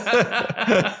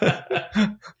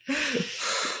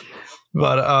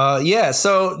 but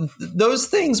so those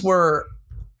things were,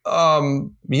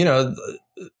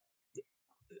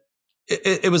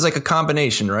 it was like a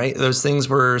combination, right? Those things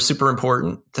were super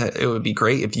important. It would be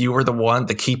great if you were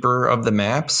the keeper of the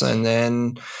maps, and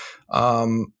then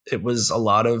it was a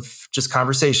lot of just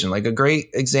conversation. Like a great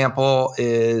example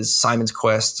is Simon's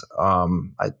Quest.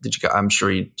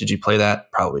 Did you play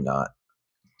that? Probably not.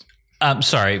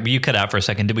 Sorry, you cut out for a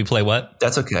second. Did we play what?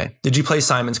 That's okay. Did you play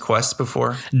Simon's Quest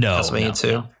before? No. Castlevania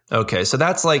 2? No. Okay, so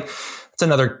that's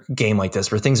another game like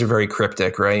this where things are very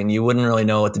cryptic, right? And you wouldn't really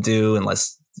know what to do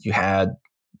unless you had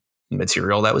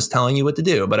material that was telling you what to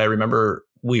do. But I remember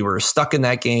we were stuck in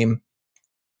that game,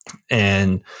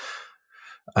 and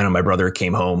I know my brother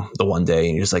came home the one day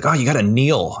and he was like, oh, you got to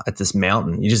kneel at this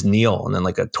mountain. You just kneel. And then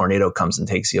like a tornado comes and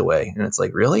takes you away. And it's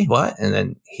like, really? What? And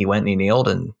then he went and he kneeled,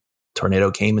 and tornado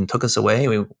came and took us away.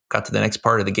 We got to the next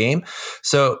part of the game.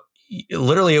 So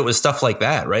literally it was stuff like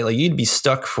that, right? Like you'd be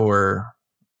stuck for,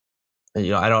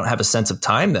 I don't have a sense of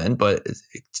time then, but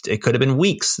it could have been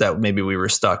weeks that maybe we were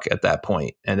stuck at that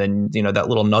point. And then, that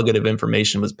little nugget of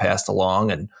information was passed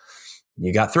along and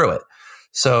you got through it.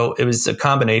 So it was a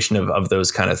combination of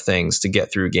those kind of things to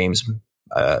get through games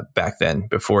back then,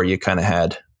 before you kind of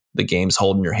had the games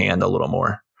holding your hand a little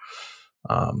more.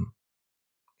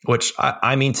 Which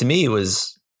I mean, to me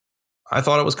I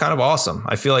thought it was kind of awesome.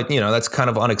 I feel like, that's kind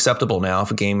of unacceptable now.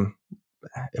 If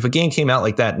a game came out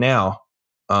like that now,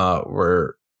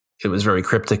 where it was very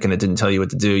cryptic and it didn't tell you what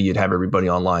to do, you'd have everybody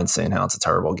online saying how it's a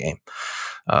terrible game.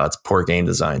 It's poor game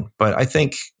design. But I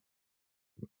think,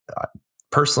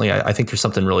 personally, I think there's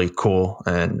something really cool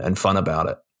and fun about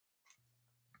it.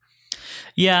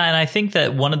 Yeah, and I think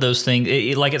that one of those things,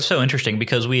 it's so interesting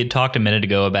because we had talked a minute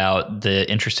ago about the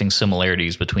interesting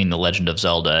similarities between The Legend of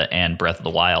Zelda and Breath of the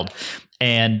Wild.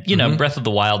 And, you know, Breath of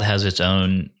the Wild has its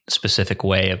own specific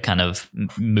way of kind of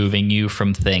moving you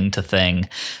from thing to thing.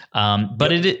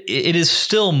 But it is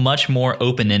still much more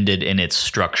open-ended in its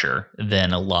structure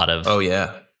than a lot of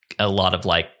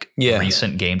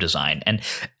recent game design.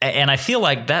 And I feel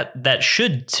like that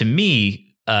should, to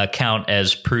me, count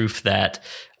as proof that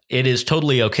it is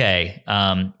totally okay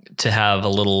to have a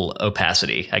little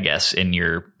opacity, I guess, in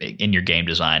your game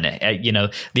design. You know,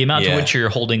 the amount to which you're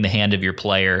holding the hand of your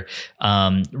player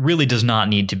really does not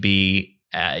need to be,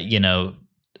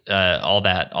 all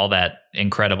that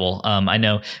incredible. I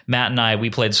know Matt and I, we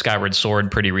played Skyward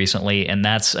Sword pretty recently, and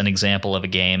that's an example of a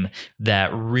game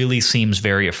that really seems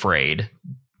very afraid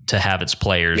to have its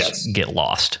players get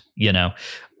lost, you know,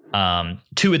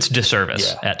 to its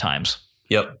disservice at times.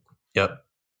 Yep.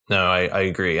 No, I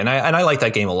agree. And I like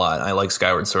that game a lot. I like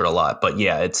Skyward Sword a lot, but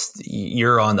yeah,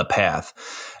 you're on the path.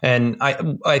 And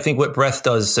I think what Breath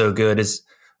does so good is,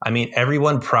 I mean,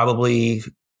 everyone probably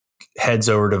heads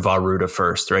over to Vah Ruta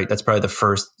first, right? That's probably the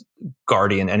first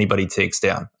guardian anybody takes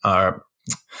down.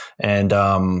 And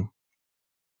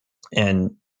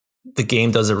the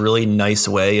game does a really nice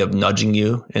way of nudging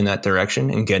you in that direction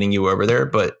and getting you over there.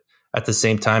 But at the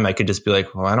same time, I could just be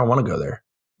like, well, I don't want to go there.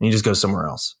 And you just go somewhere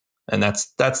else. And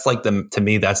that's like to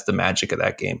me, that's the magic of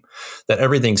that game, that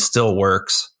everything still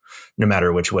works no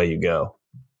matter which way you go.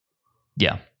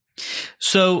 Yeah.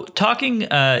 So getting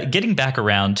back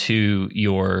around to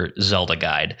your Zelda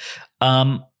guide,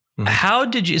 how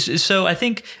did you, so I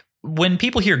think when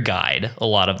people hear guide a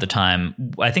lot of the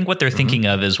time, I think what they're thinking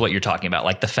of is what you're talking about,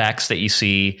 like the facts that you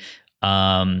see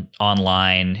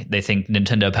online. They think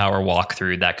Nintendo Power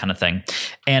walkthrough, that kind of thing.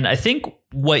 And I think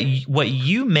what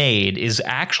you made is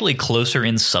actually closer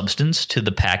in substance to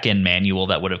the pack-in manual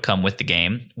that would have come with the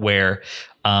game, where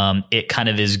it kind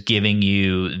of is giving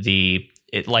you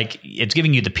it's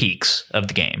giving you the peaks of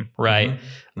the game, right?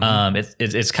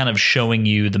 It's kind of showing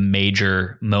you the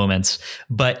major moments,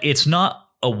 but it's not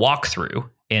a walkthrough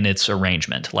in its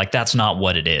arrangement. Like, that's not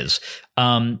what it is.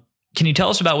 Can you tell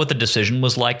us about what the decision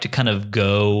was like to kind of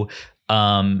go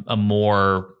a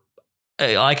more,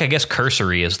 like, I guess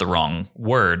cursory is the wrong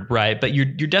word, right? But you're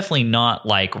definitely not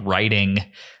like writing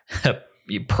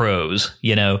prose,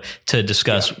 you know, to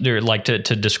discuss or like to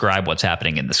describe what's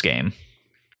happening in this game.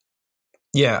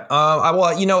 Yeah.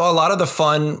 Well, you know, a lot of the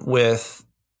fun with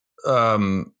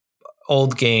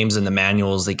old games and the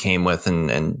manuals they came with,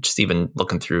 and just even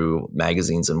looking through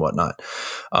magazines and whatnot,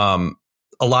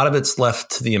 a lot of it's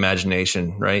left to the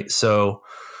imagination, right? So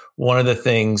one of the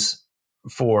things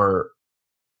for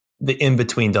the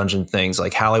in-between dungeon things,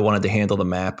 like how I wanted to handle the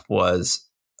map, was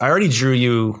I already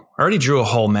drew a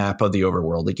whole map of the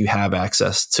overworld. Like, you have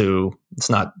access to, it's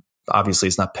not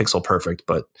pixel perfect,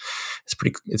 but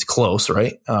it's close,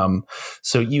 right?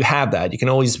 So you have that. You can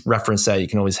always reference that. You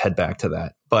can always head back to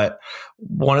that. But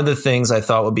one of the things I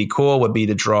thought would be cool would be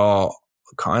to draw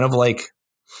kind of like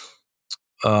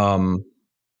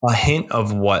a hint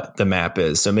of what the map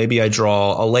is. So maybe I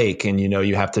draw a lake, and, you know,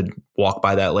 you have to walk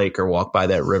by that lake or walk by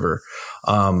that river.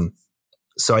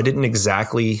 So I don't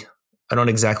exactly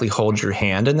hold your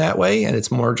hand in that way. And it's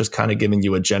more just kind of giving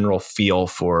you a general feel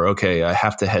for, okay, I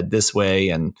have to head this way.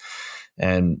 And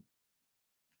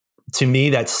to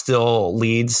me, that still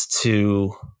leads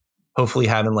to hopefully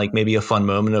having like maybe a fun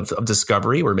moment of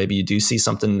discovery, where maybe you do see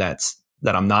something that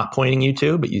I'm not pointing you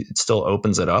to, but it still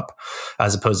opens it up,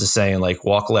 as opposed to saying like,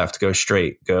 walk left, go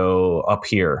straight, go up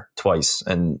here twice.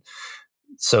 And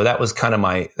so that was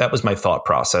my thought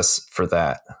process for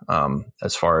that,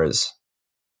 as far as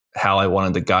how I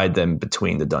wanted to guide them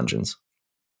between the dungeons.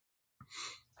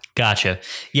 Gotcha.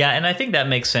 Yeah, and I think that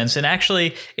makes sense. And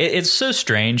actually, it's so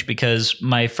strange, because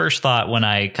my first thought when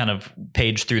I kind of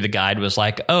paged through the guide was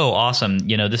like, oh, awesome.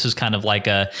 You know, this is kind of like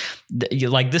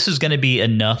this is going to be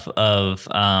enough of,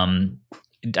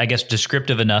 I guess,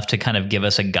 descriptive enough to kind of give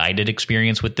us a guided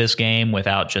experience with this game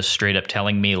without just straight up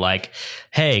telling me like,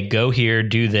 hey, go here,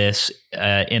 do this,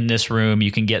 in this room,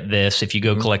 you can get this. If you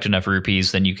go collect enough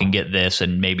rupees, then you can get this.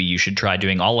 And maybe you should try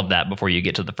doing all of that before you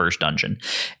get to the first dungeon.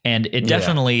 And it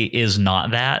definitely is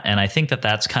not that. And I think that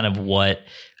that's kind of what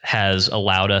has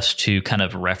allowed us to kind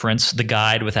of reference the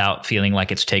guide without feeling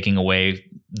like it's taking away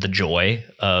the joy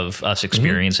of us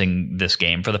experiencing this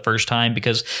game for the first time,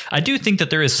 because I do think that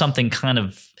there is something kind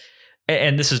of,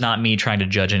 and this is not me trying to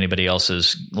judge anybody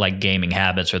else's like gaming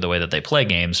habits or the way that they play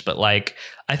games, but like,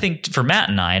 I think for Matt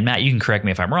and I, and Matt, you can correct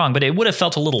me if I'm wrong, but it would have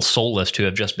felt a little soulless to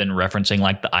have just been referencing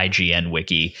like the IGN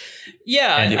wiki.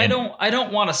 Yeah, I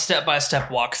don't want a step-by-step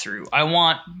walkthrough. I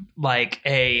want like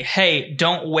hey,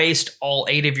 don't waste all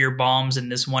 8 of your bombs in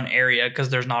this one area because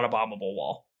there's not a bombable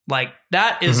wall. Like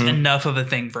that is enough of a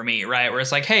thing for me, right? Where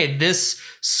it's like, hey, this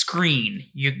screen,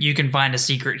 you can find a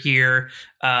secret here.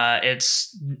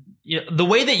 It's the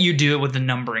way that you do it with the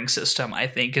numbering system, I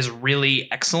think, is really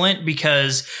excellent,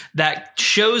 because that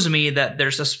shows me that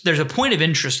there's a point of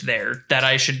interest there that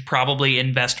I should probably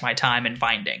invest my time in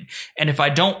finding. And if I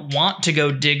don't want to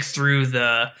go dig through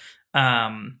the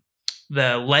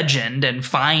legend and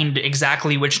find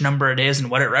exactly which number it is and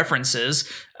what it references,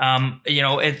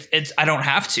 it's I don't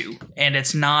have to. And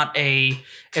it's not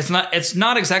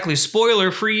exactly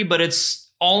spoiler free, but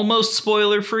it's almost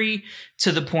spoiler free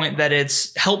to the point that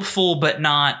it's helpful but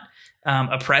not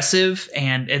oppressive,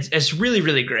 and it's really,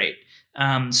 really great.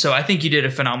 So I think you did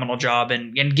a phenomenal job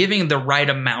in giving the right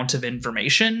amount of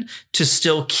information to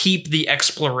still keep the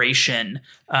exploration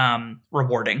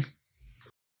rewarding.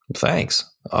 Thanks.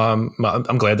 I'm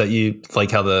glad that you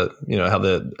like how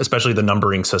especially the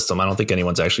numbering system. I don't think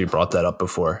anyone's actually brought that up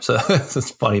before. So it's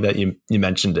funny that you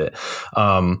mentioned it.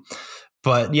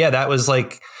 But yeah, that was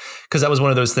because that was one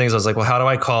of those things I was like, well, how do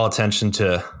I call attention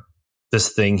to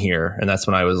this thing here? And that's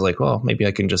when I was like, well, maybe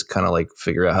I can just kind of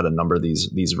figure out how to number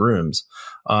these rooms.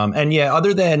 And yeah,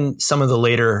 other than some of the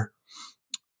later,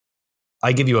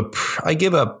 I give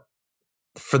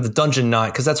for the Dungeon 9,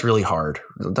 because that's really hard.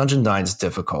 Dungeon 9 is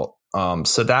difficult.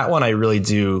 So that one I really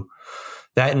do.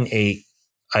 That in 8,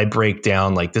 I break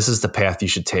down this is the path you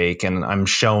should take, and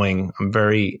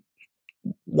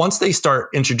once they start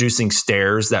introducing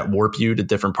stairs that warp you to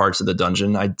different parts of the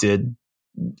dungeon, I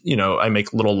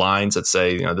make little lines that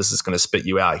say, this is going to spit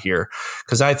you out here,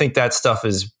 because I think that stuff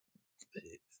is,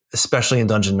 especially in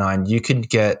Dungeon 9, you can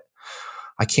get.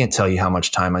 I can't tell you how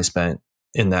much time I spent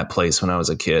in that place when I was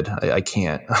a kid. I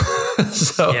can't.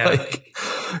 So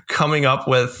coming up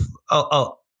with a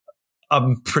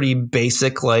pretty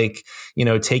basic,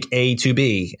 take A to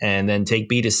B and then take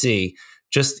B to C,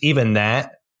 just even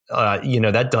that,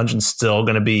 that dungeon's still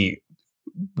going to be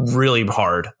really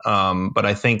hard. But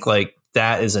I think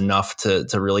that is enough to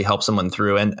really help someone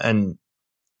through. And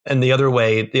the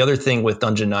other thing with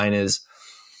Dungeon 9 is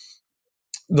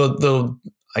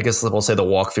I guess we'll say the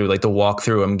walkthrough, the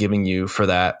walkthrough I'm giving you for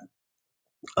that,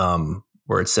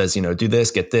 where it says, do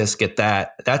this, get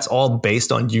that. That's all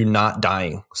based on you not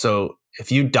dying. So if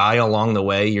you die along the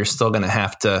way, you're still going to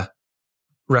have to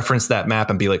reference that map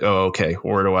and be like, oh, okay,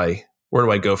 where do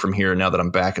I go from here now that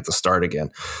I'm back at the start again?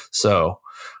 So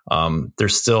it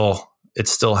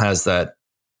still has that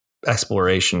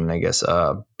exploration, I guess,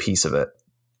 piece of it.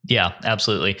 Yeah,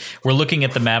 absolutely. We're looking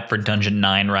at the map for Dungeon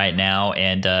 9 right now,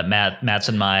 and Matt's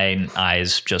and my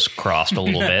eyes just crossed a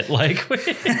little bit.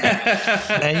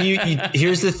 And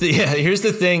here's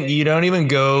the thing: you don't even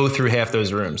go through half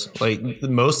those rooms.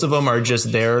 Most of them are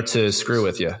just there to screw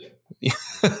with you,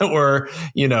 or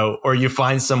you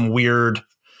find some weird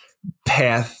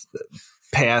path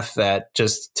that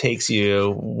just takes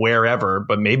you wherever,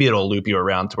 but maybe it'll loop you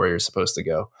around to where you're supposed to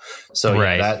go. So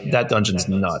right. that dungeon's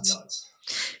nuts.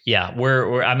 Yeah, we're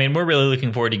really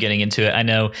looking forward to getting into it. I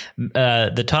know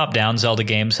the top-down Zelda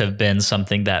games have been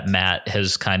something that Matt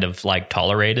has kind of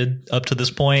tolerated up to this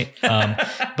point. But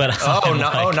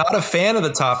not a fan of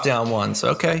the top-down ones.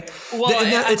 Okay. Well,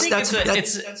 I think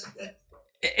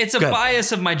it's a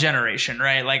bias of my generation,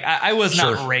 right? I was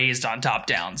not raised on top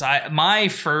downs. My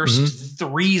first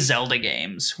 3 Zelda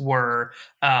games were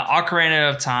Ocarina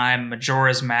of Time,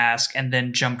 Majora's Mask, and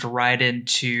then jumped right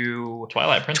into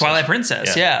Twilight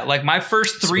Princess. Yeah. My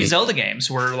first 3 Zelda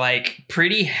games were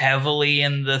pretty heavily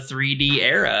in the 3D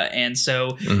era. And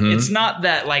so it's not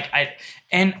that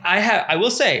I will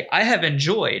say I have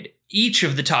enjoyed each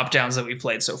of the top downs that we've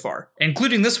played so far,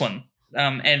 including this one.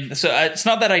 And so it's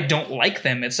not that I don't like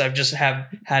them. I've just have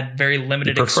had very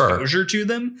limited exposure to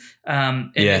them.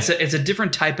 It's a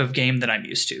different type of game that I'm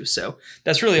used to. So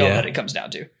that's really all that it comes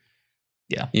down to.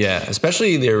 Yeah. Yeah.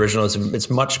 Especially the original. It's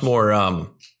much more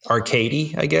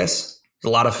arcadey, I guess. A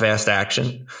lot of fast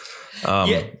action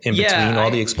in between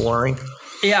all the exploring.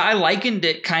 Yeah, I likened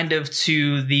it kind of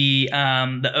to the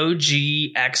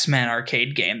OG X-Men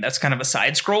arcade game. That's kind of a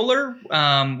side scroller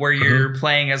where you're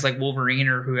playing as Wolverine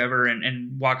or whoever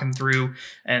and walking through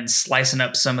and slicing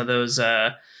up some of those.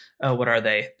 What are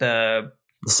they? The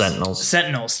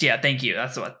Sentinels. Yeah, thank you.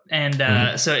 That's what. And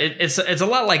so it's a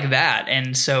lot like that.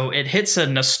 And so it hits a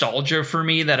nostalgia for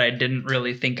me that I didn't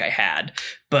really think I had.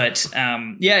 But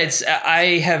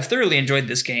I have thoroughly enjoyed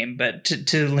this game. But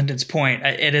to Lyndon's point,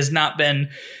 it has not been.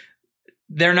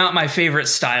 They're not my favorite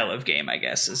style of game, I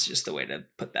guess, is just the way to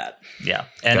put that. Yeah,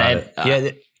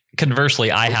 and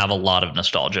conversely, I have a lot of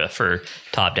nostalgia for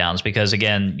top downs because,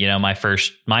 again, my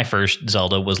first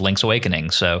Zelda was Link's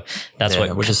Awakening, so that's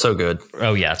which is so good.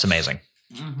 Oh yeah, it's amazing.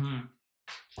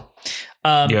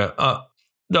 Yeah.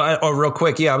 No, real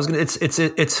quick. Yeah, I was gonna.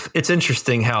 It's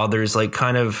interesting how there's like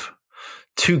kind of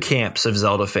two camps of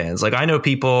Zelda fans. Like I know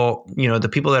people, the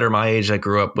people that are my age that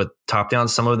grew up with top down.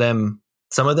 Some of them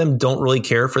don't really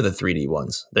care for the 3D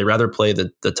ones. They rather play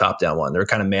the top down one. They're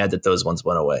kind of mad that those ones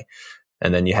went away.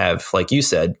 And then you have, like you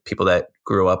said, people that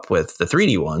grew up with the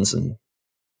 3D ones and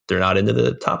they're not into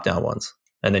the top down ones.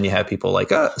 And then you have people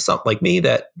like like me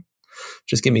that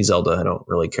just give me Zelda. I don't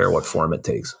really care what form it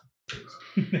takes.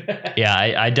 Yeah,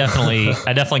 I definitely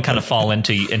kind of fall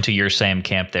into your same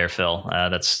camp there, Phil.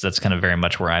 That's kind of very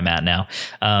much where I'm at now.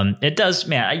 It does,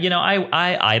 man.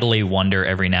 I idly wonder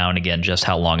every now and again just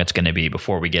how long it's going to be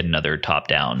before we get another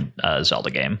top-down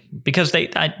Zelda game, because they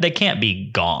can't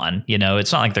be gone.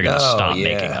 It's not like they're going to stop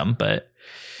making them. But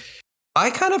I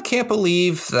kind of can't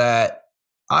believe that.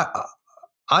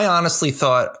 I honestly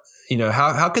thought,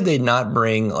 how could they not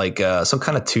bring like some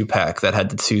kind of 2-pack that had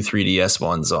the 2 3DS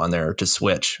ones on there to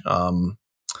Switch,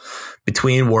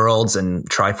 Between Worlds and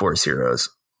Triforce Heroes?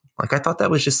 Like I thought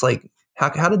that was just like,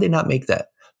 how did they not make that?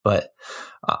 But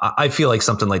I feel like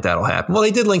something like that will happen. Well,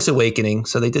 they did Link's Awakening,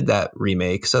 so they did that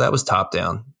remake, so that was top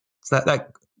down. So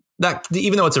that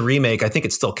even though it's a remake, I think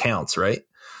it still counts, right?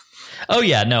 Oh,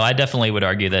 yeah. No, I definitely would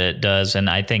argue that it does. And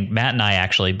I think Matt and I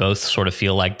actually both sort of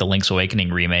feel like the Link's Awakening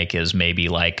remake is maybe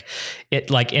like it,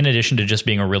 like in addition to just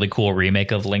being a really cool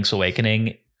remake of Link's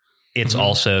Awakening, it's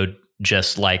also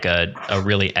just like a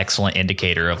really excellent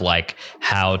indicator of like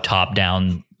how top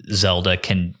down Zelda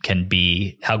can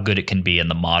be, how good it can be in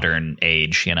the modern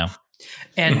age,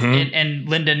 And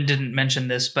Lyndon didn't mention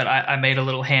this, but I made a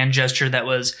little hand gesture that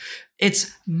was,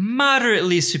 it's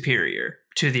moderately superior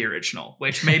to the original,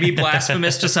 which may be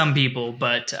blasphemous to some people,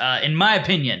 but in my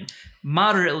opinion,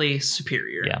 moderately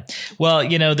superior. Yeah. Well,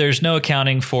 there's no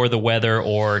accounting for the weather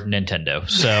or Nintendo,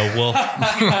 so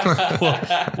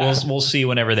we'll see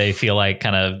whenever they feel like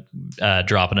kind of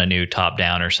dropping a new top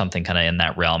down or something kind of in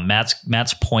that realm.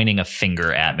 Matt's pointing a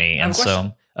finger at me, and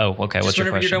so okay. Just what's your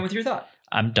question? You're done with your thought.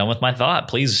 I'm done with my thought.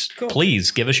 Please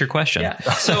give us your question. Yeah.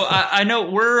 So I know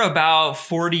we're about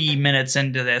 40 minutes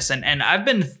into this, and I've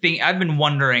been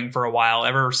wondering for a while,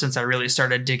 ever since I really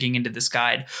started digging into this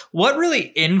guide, what really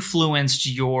influenced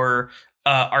your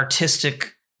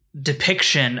artistic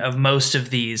depiction of most of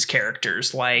these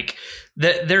characters. Like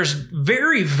there's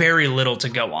very, very little to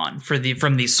go on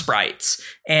from these sprites,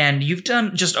 and you've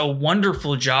done just a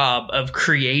wonderful job of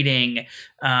creating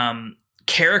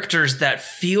characters that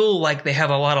feel like they have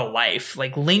a lot of life,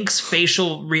 like Link's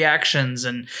facial reactions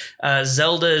and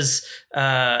Zelda's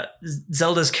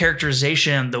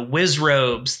characterization, the whiz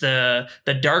robes, the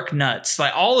dark nuts,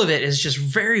 like all of it is just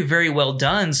very, very well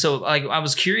done. So like I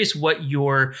was curious what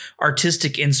your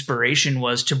artistic inspiration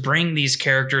was to bring these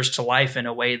characters to life in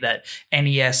a way that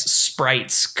NES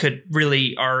sprites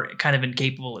are kind of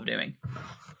incapable of doing.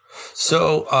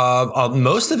 So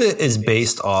most of it is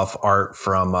based off art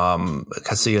from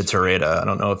Kazuya Terada. I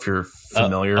don't know if you're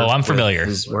familiar. I'm familiar.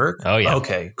 His work. Oh yeah.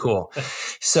 Okay, cool.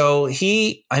 So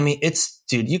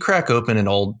dude, you crack open an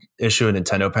old issue of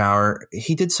Nintendo Power.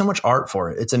 He did so much art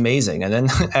for it. It's amazing. And then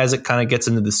as it kind of gets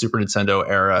into the Super Nintendo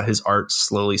era, his art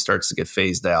slowly starts to get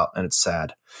phased out, and it's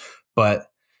sad. But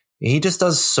he just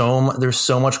does there's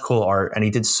so much cool art, and he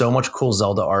did so much cool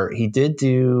Zelda art. He did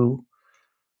do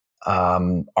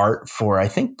art for, I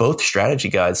think, both strategy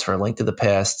guides for Link to the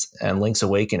Past and Link's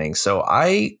Awakening. So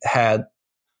I had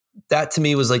that, to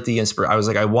me, was like the inspiration. I was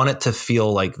like, I want it to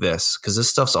feel like this because this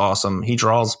stuff's awesome. His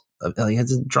drawings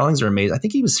are amazing. I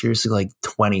think he was seriously like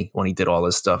 20 when he did all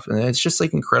this stuff, and it's just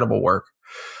like incredible work.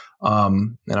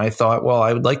 And I thought, well,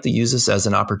 I would like to use this as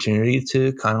an opportunity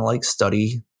to kind of like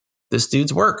study this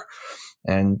dude's work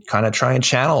and kind of try and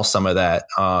channel some of that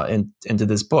into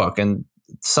this book. And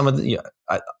some of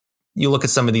you look at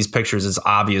some of these pictures, it's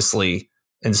obviously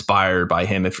inspired by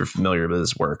him if you're familiar with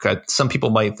his work. Some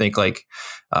people might think like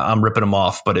I'm ripping him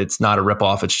off, but it's not a rip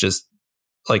off. It's just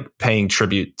like paying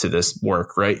tribute to this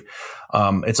work, right?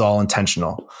 It's all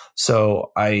intentional.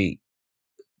 So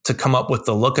to come up with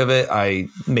the look of it, I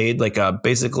made like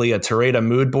basically a Terada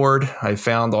mood board. I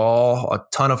found a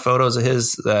ton of photos of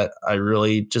his that I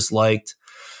really just liked.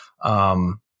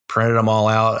 Printed them all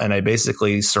out, and I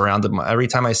basically surrounded every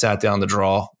time I sat down to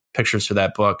draw pictures for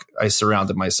that book, I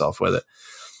surrounded myself with it.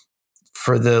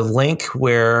 For the Link,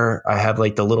 where I have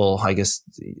like the little, I guess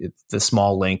the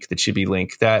small Link, the chibi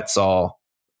Link, that's all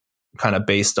kind of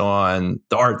based on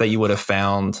the art that you would have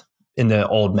found in the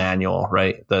old manual,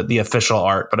 right? The official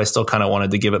art, but I still kind of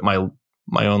wanted to give it my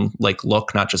own like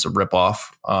look, not just a rip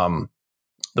off. The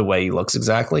way he looks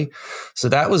exactly. So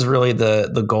that was really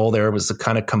the goal there, was to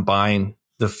kind of combine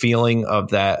the feeling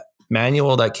of that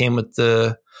manual that came with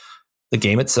the the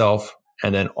game itself,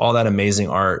 and then all that amazing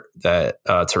art that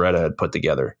Toretta had put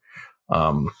together.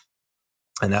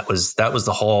 And that was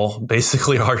the whole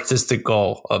basically artistic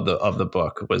goal of the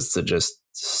book, was to just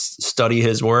study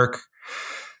his work,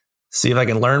 see if I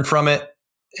can learn from it,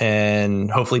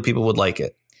 and hopefully people would like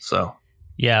it. So.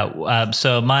 Yeah.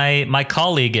 So my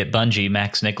colleague at Bungie,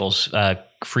 Max Nichols,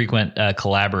 frequent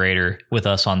collaborator with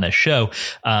us on this show,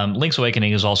 Link's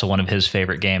Awakening is also one of his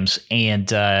favorite games. And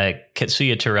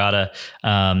Katsuya Terada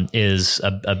is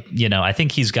I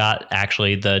think he's got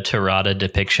actually the Terada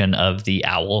depiction of the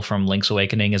owl from Link's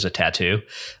Awakening as a tattoo.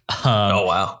 Oh,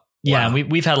 wow. Yeah, wow.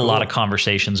 and we've had a lot of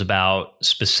conversations about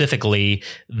specifically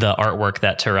the artwork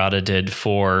that Terada did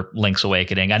for Link's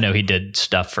Awakening. I know he did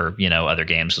stuff for, other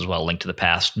games as well, Link to the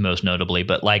Past most notably.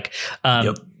 But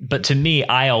but to me,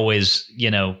 I always,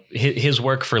 his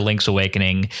work for Link's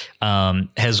Awakening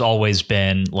has always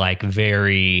been like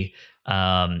very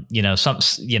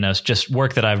just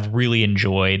work that I've really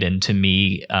enjoyed, and to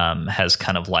me has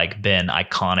kind of like been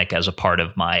iconic as a part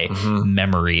of my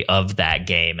memory of that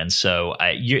game. And so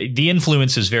the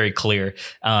influence is very clear,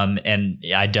 and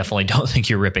I definitely don't think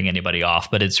you're ripping anybody off,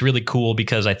 but it's really cool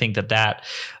because I think that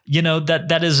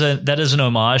is an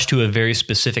homage to a very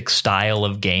specific style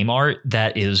of game art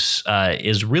that is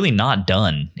really not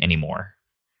done anymore.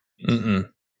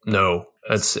 No.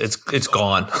 It's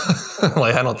gone.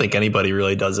 Like, I don't think anybody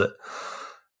really does it,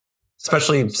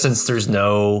 especially since there's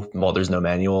no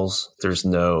manuals. There's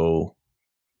not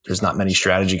many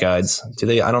strategy guides.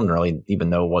 I don't really even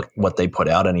know what they put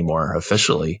out anymore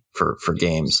officially for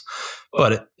games,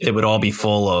 but it would all be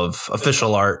full of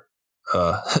official art,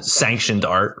 sanctioned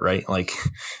art, right? Like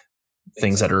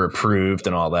things that are approved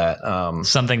and all that.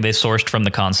 Something they sourced from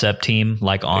the concept team,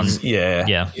 like on.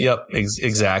 Yep.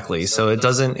 Exactly. So it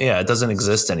doesn't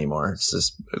exist anymore. It's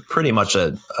just pretty much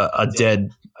a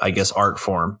dead, I guess, art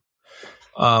form.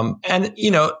 And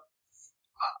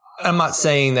I'm not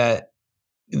saying that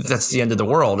that's the end of the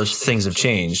world. Things have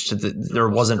changed. There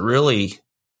wasn't really,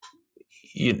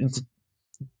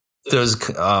 those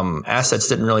assets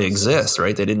didn't really exist,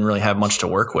 right? They didn't really have much to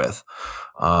work with.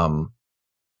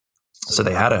 So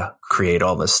they had to create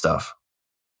all this stuff,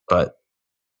 but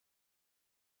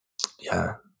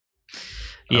I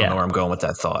don't know where I'm going with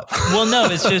that thought. Well, no,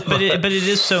 it's just, but it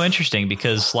is so interesting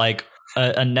because like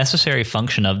a necessary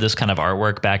function of this kind of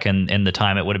artwork back in the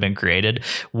time it would have been created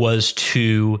was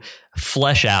to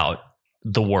flesh out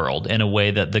the world in a way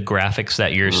that the graphics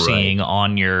that you're seeing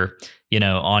on your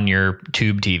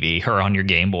tube TV or on your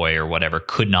Game Boy or whatever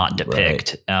could not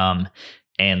depict. Right.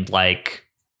 And like,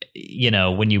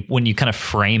 when you kind of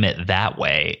frame it that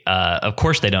way, of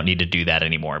course they don't need to do that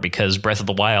anymore because Breath of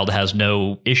the Wild has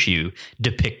no issue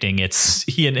depicting its,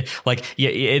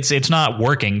 it's not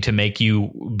working to make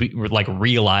you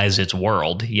realize its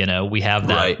world. We have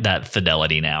that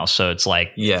fidelity now. So it's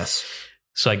like, yes.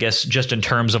 So I guess just in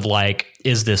terms of like,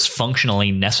 is this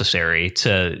functionally necessary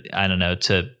to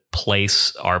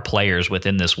place our players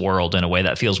within this world in a way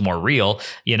that feels more real?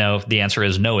 The answer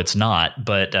is no, it's not.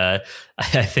 But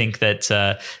I think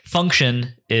that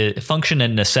function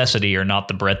and necessity are not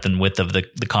the breadth and width of the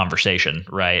conversation,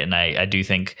 right? And I do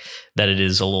think that it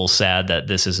is a little sad that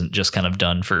this isn't just kind of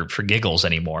done for giggles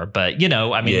anymore. But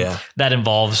that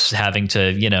involves having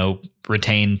to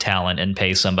retain talent and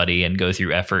pay somebody and go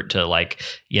through effort to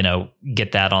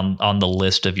get that on the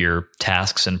list of your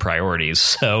tasks and priorities.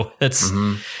 So it's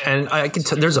and I can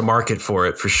there's a market for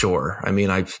it for sure. I mean,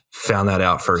 I've found that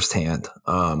out firsthand.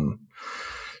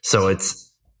 So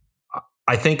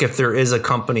I think if there is a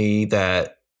company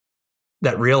that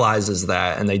realizes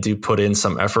that and they do put in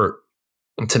some effort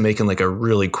to making like a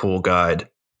really cool guide,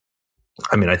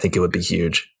 I mean, I think it would be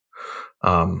huge.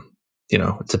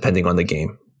 Depending on the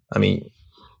game. I mean,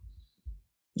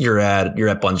 you're at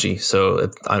Bungie, so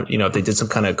if they did some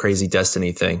kind of crazy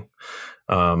Destiny thing,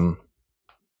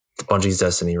 Bungie's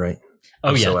Destiny, right?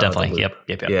 Oh, yeah, definitely. Yep.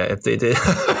 Yeah, if they did,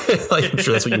 I'm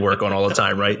sure that's what you work on all the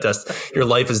time, right? Your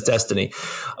life is Destiny.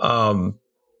 I'm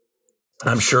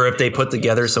sure if they put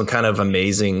together some kind of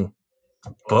amazing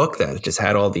book that just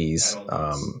had all these,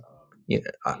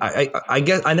 I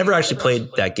guess I never actually played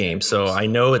that game, so I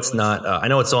know it's not. I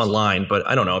know it's online, but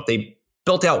I don't know if they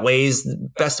built out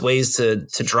best ways to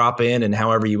drop in and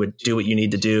however you would do what you need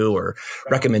to do or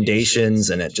recommendations.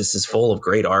 And it just is full of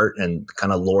great art and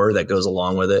kind of lore that goes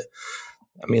along with it.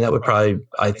 I mean, that would probably,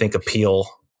 I think, appeal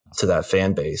to that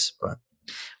fan base, but.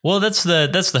 Well, that's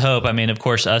the hope. I mean, of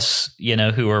course, us,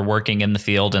 who are working in the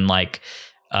field and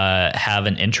have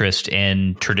an interest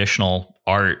in traditional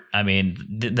art. I mean,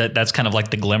 that's kind of like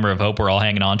the glimmer of hope we're all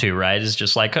hanging on to, right? It's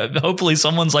just like, hopefully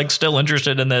someone's still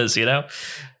interested in this,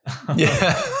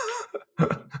 Yeah.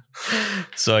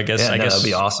 So I guess that'd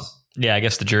be awesome. Yeah, I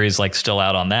guess the jury's like still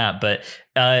out on that. But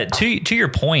to your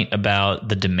point about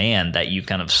the demand that you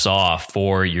kind of saw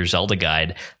for your Zelda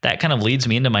guide, that kind of leads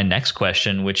me into my next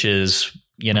question, which is,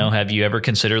 have you ever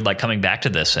considered like coming back to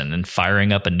this and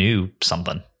firing up a new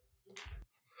something?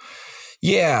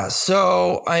 Yeah,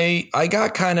 so I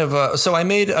got kind of so I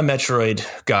made a Metroid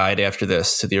guide after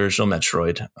this to the original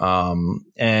Metroid,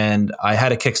 and I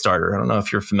had a Kickstarter. I don't know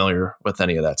if you're familiar with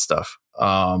any of that stuff.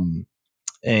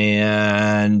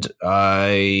 And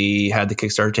I had the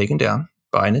Kickstarter taken down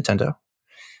by Nintendo,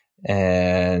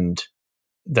 and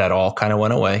that all kind of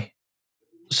went away.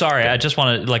 Sorry, I just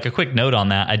want to like a quick note on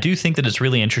that. I do think that it's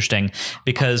really interesting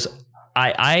because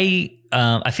I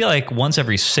feel like once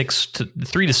every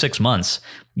 3 to 6 months,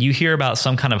 you hear about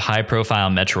some kind of high profile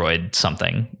Metroid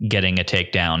something getting a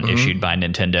takedown issued by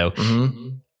Nintendo.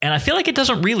 And I feel like it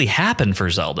doesn't really happen for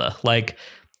Zelda. Like,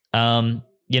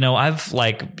 I've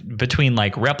like between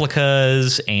like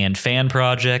replicas and fan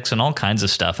projects and all kinds of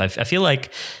stuff. I feel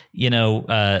like,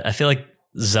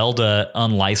 Zelda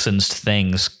unlicensed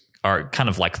things are kind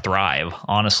of like thrive,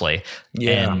 honestly.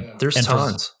 Yeah, and there's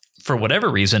tons. For whatever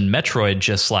reason, Metroid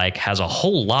just like has a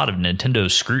whole lot of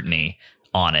Nintendo scrutiny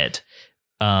on it,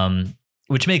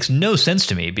 which makes no sense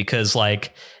to me because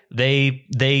like they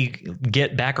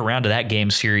get back around to that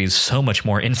game series so much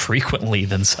more infrequently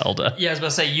than Zelda. Yeah, I was about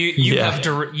to say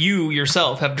you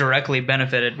yourself have directly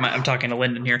benefited. I'm talking to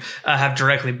Lyndon here. Have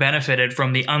directly benefited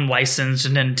from the unlicensed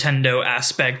Nintendo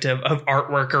aspect of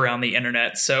artwork around the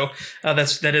internet. So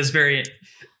that is very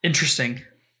interesting.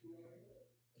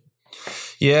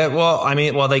 Yeah,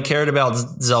 well, they cared about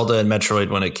Zelda and Metroid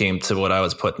when it came to what I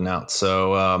was putting out.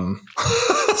 So,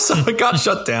 so it got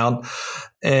shut down,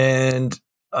 and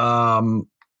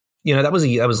that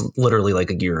was literally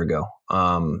like a year ago.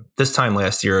 This time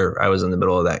last year, I was in the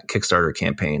middle of that Kickstarter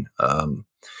campaign,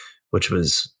 which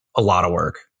was a lot of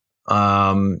work.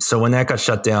 So when that got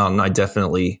shut down, I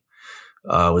definitely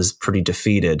was pretty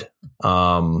defeated.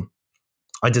 I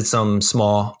did some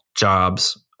small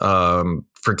jobs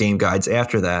for game guides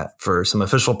after that for some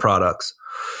official products.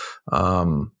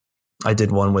 I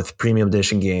did one with Premium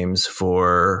Edition games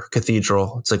for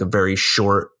Cathedral. It's like a very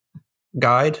short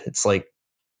guide. It's like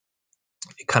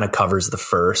it kind of covers the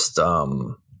first.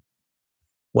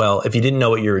 If you didn't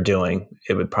know what you were doing,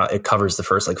 it covers the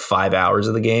first like 5 hours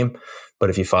of the game.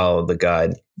 But if you follow the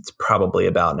guide, it's probably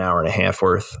about an hour and a half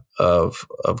worth of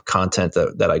content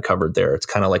that I covered there. It's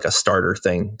kind of like a starter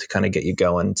thing to kind of get you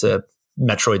going to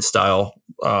Metroid style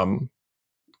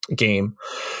game.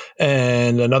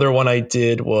 And another one I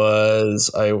did was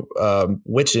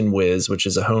Witch and Whiz, which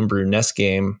is a homebrew NES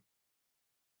game.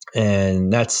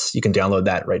 And you can download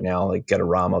that right now, like get a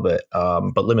ROM of it.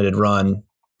 But Limited Run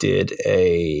did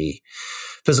a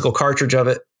physical cartridge of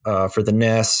it for the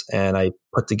NES. And I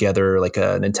put together like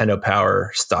a Nintendo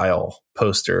Power style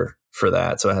poster for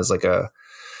that. So it has like a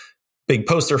big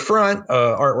poster front,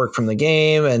 artwork from the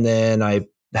game. And then I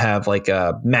have like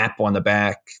a map on the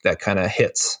back that kind of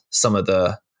hits some of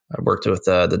I worked with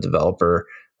the developer,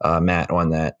 Matt, on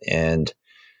that. And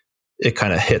it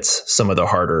kind of hits some of the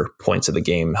harder points of the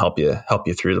game, help you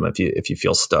through them if you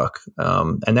feel stuck.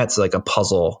 And that's like a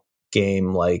puzzle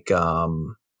game, like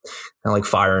kind of like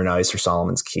Fire and Ice or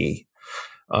Solomon's Key.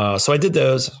 So I did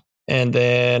those, and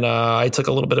then I took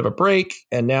a little bit of a break,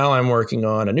 and now I'm working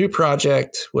on a new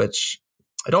project, which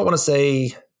I don't want to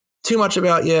say too much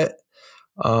about yet.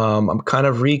 I'm kind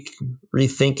of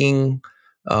rethinking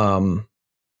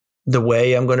the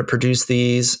way I'm going to produce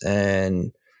these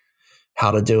and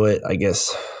how to do it, I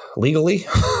guess, legally.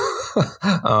 So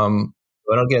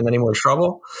I don't get in any more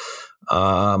trouble.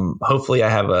 Hopefully I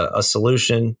have a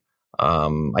solution.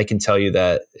 I can tell you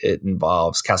that it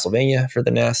involves Castlevania for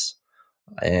the NES,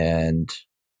 and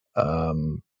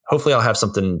hopefully I'll have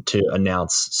something to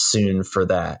announce soon for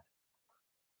that.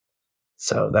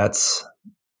 So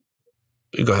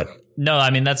go ahead. No,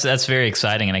 I mean, that's very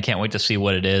exciting, and I can't wait to see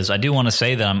what it is. I do want to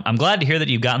say that I'm glad to hear that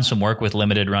you've gotten some work with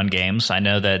Limited Run Games. I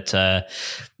know that,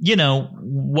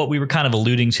 what we were kind of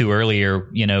alluding to earlier,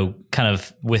 kind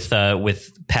of with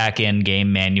pack-in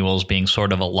game manuals being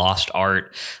sort of a lost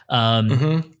art.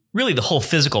 Really, the whole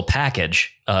physical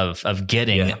package of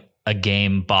getting a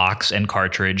game box and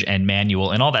cartridge and manual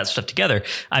and all that stuff together.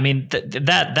 I mean,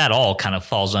 that all kind of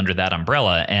falls under that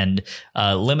umbrella. And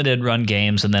Limited Run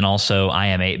Games and then also I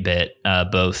Am 8-Bit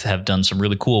both have done some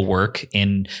really cool work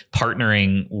in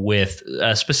partnering with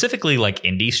specifically like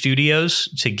indie studios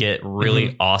to get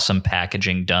really awesome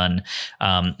packaging done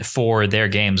for their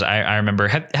games. I remember,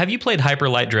 have you played Hyper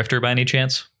Light Drifter by any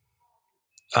chance?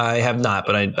 I have not,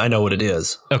 but I know what it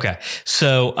is. Okay,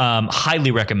 so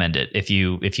highly recommend it if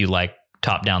you like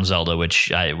top-down Zelda,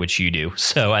 which you do.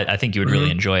 So I think you would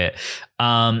really enjoy it.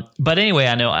 But anyway,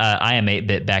 I know I am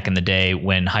 8-bit back in the day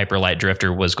when Hyper Light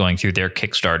Drifter was going through their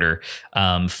Kickstarter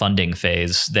funding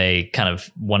phase. They kind of,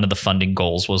 one of the funding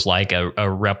goals was like a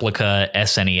replica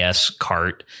SNES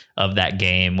cart of that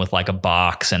game with like a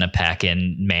box and a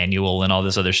pack-in manual and all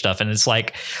this other stuff. And it's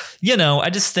like, I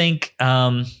just think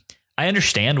I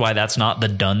understand why that's not the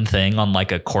done thing on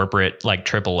like a corporate like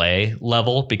AAA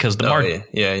level, because the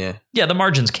the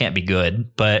margins can't be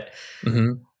good, but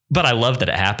I love that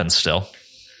it happens still.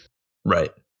 Right.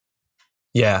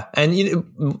 Yeah. And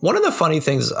one of the funny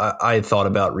things I thought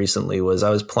about recently was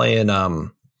I was playing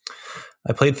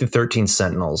I played through 13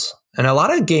 Sentinels, and a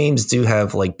lot of games do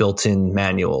have like built-in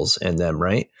manuals in them,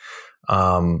 right?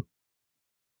 And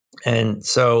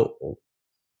so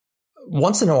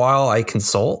once in a while, I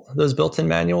consult those built-in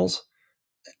manuals.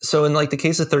 So in like the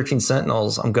case of 13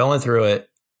 Sentinels, I'm going through it,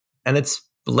 and it's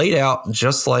laid out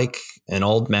just like an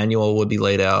old manual would be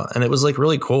laid out. And it was like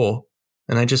really cool.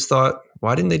 And I just thought,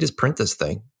 why didn't they just print this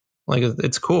thing? Like,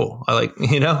 it's cool. I like,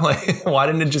 like, why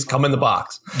didn't it just come in the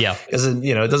box? Yeah. Because,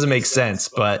 it doesn't make sense.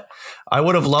 But I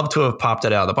would have loved to have popped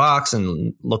it out of the box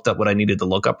and looked up what I needed to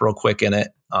look up real quick in it.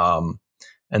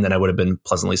 And then I would have been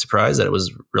pleasantly surprised that it was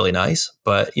really nice.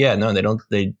 But yeah, no,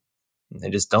 they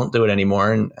just don't do it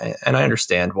anymore. And I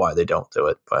understand why they don't do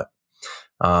it. But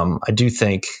I do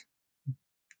think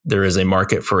there is a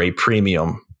market for a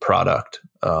premium product,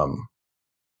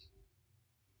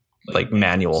 like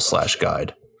manual /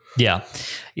 guide. Yeah.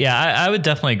 I would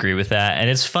definitely agree with that. And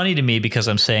it's funny to me because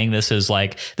I'm saying this is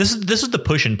like, this is the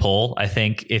push and pull. I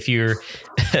think if you're,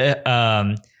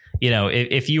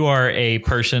 if you are a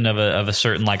person of a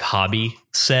certain like hobby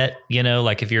set,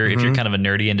 like if you're kind of a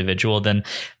nerdy individual, then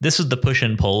this is the push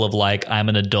and pull of like, I'm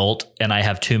an adult and I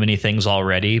have too many things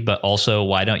already, but also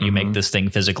why don't you make this thing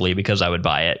physically, because I would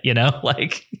buy it,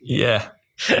 like. Yeah.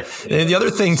 And the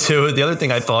other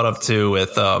thing I thought of too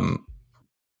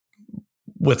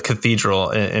with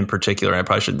Cathedral in particular, and I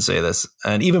probably shouldn't say this,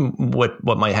 and even what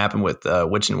might happen with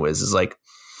Witch and Wiz is like,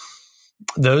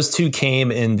 those two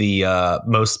came in the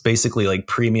most basically like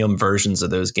premium versions of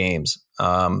those games.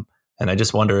 And I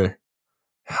just wonder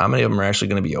how many of them are actually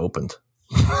going to be opened.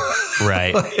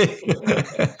 Right.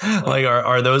 like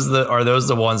are those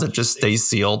the ones that just stay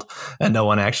sealed and no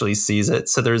one actually sees it?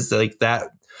 So there's like that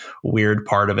weird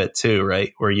part of it too,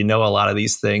 right? Where a lot of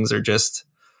these things are just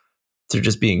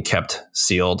being kept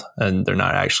sealed and they're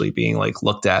not actually being like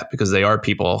looked at, because they are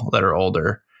people that are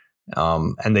older.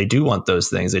 And they do want those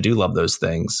things. They do love those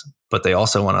things, but they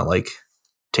also want to like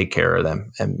take care of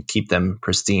them and keep them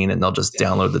pristine, and they'll just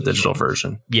download the digital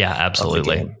version. Yeah,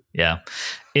 absolutely. Yeah.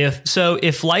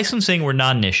 If licensing were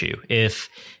not an issue, if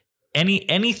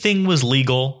anything was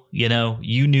legal,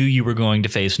 you knew you were going to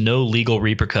face no legal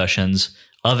repercussions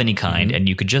of any kind, and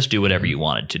you could just do whatever you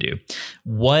wanted to do,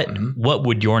 what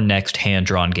would your next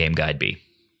hand-drawn game guide be?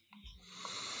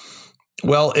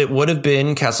 Well, it would have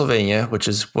been Castlevania, which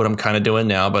is what I'm kind of doing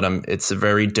now, but it's a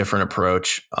very different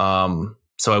approach.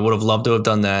 So I would have loved to have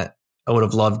done that. I would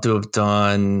have loved to have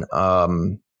done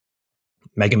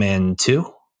Mega Man 2.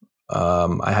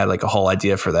 I had like a whole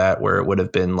idea for that, where it would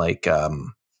have been like I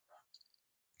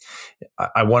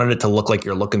wanted it to look like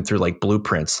you're looking through like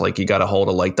blueprints, like you got a hold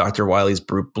of like Dr. Wily's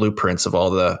blueprints of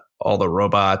all the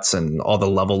robots and all the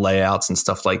level layouts and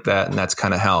stuff like that. And that's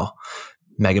kind of how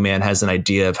Mega Man has an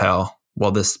idea of how.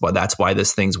 That's why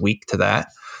this thing's weak to that.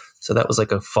 So that was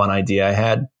like a fun idea I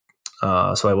had.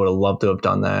 So I would have loved to have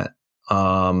done that.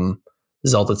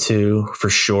 Zelda 2 for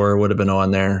sure would have been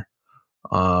on there.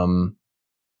 Probably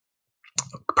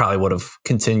would have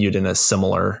continued in a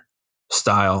similar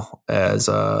style as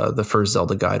the first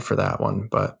Zelda guide for that one.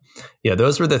 But yeah,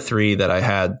 those were the three that I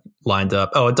had lined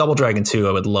up. Oh, a Double Dragon 2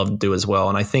 I would love to do as well.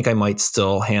 And I think I might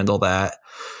still handle that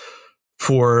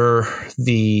for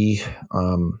the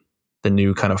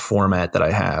new kind of format that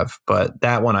I have. But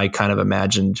that one I kind of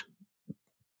imagined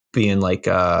being like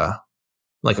a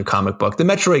comic book. The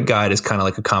Metroid guide is kind of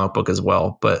like a comic book as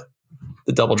well, but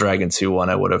the Double Dragon 2 one,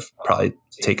 I would have probably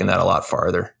taken that a lot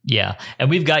farther. Yeah. And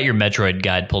we've got your Metroid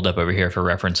guide pulled up over here for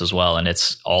reference as well. And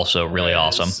it's also really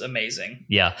awesome. It's amazing.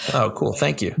 Yeah. Oh, cool.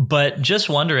 Thank you. But just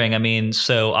wondering,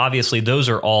 so obviously those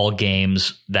are all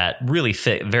games that really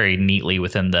fit very neatly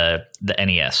within the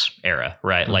NES era,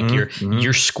 right? Like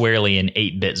you're squarely in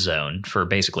 8-bit zone for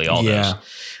basically all those.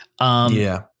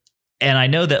 Yeah. And I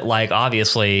know that like,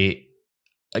 obviously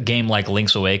a game like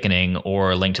Link's Awakening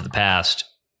or Link to the Past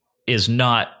is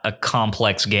not a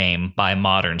complex game by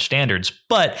modern standards,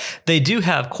 but they do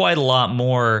have quite a lot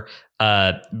more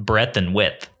breadth and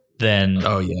width than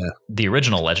the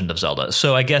original Legend of Zelda.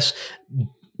 So I guess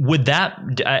would that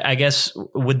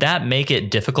make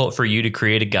it difficult for you to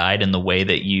create a guide in the way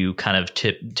that you kind of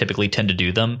typically tend to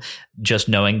do them? Just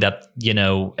knowing that,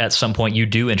 at some point you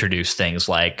do introduce things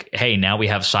like, hey, now we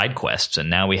have side quests and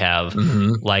now we have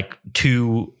like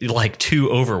two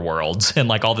overworlds and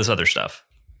like all this other stuff.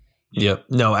 Yep.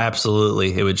 No,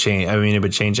 absolutely. It would change. I mean, it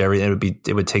would change everything.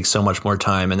 It would take so much more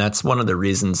time. And that's one of the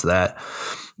reasons that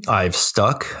I've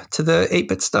stuck to the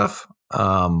 8-bit stuff.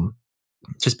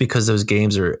 Just because those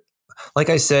games are, like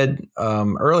I said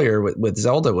earlier with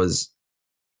Zelda, was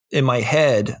in my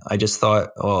head, I just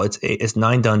thought, well, it's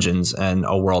 9 dungeons and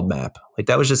a world map. Like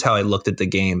that was just how I looked at the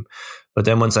game. But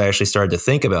then once I actually started to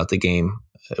think about the game,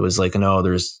 it was like, no,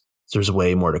 there's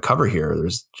way more to cover here.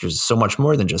 There's so much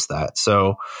more than just that.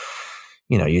 So,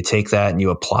 you take that and you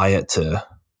apply it to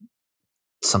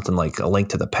something like A Link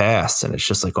to the Past, and it's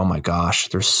just like, oh my gosh,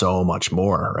 there's so much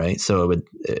more, right? So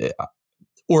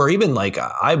or even like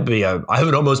I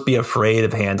would almost be afraid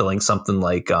of handling something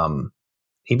like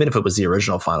even if it was the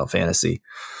original Final Fantasy,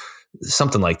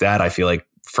 something like that. I feel like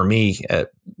for me it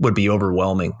would be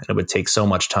overwhelming. It would take so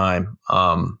much time.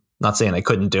 Not saying I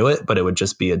couldn't do it, but it would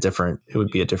just be a different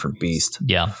beast.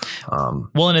 Yeah.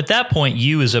 Well, and at that point,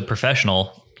 you as a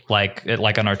professional, like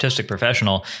an artistic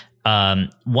professional,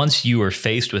 once you are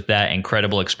faced with that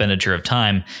incredible expenditure of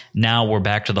time, now we're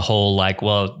back to the whole like,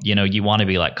 well, you want to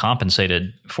be like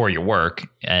compensated for your work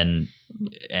and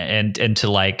to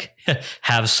like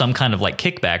have some kind of like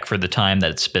kickback for the time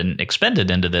that's been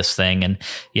expended into this thing. And,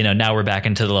 now we're back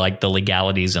into the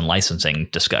legalities and licensing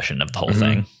discussion of the whole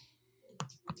thing.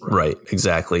 Right.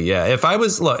 Exactly. Yeah. If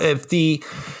the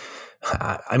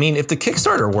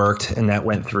Kickstarter worked and that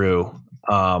went through,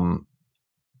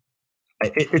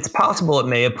 it's possible it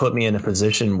may have put me in a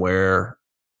position where,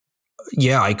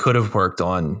 I could have worked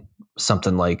on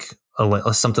something like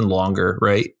something longer,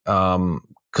 right?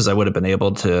 Because I would have been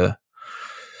able to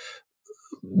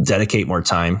dedicate more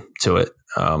time to it,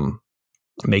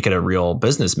 make it a real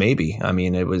business. Maybe. I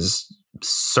mean, it was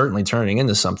certainly turning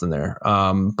into something there.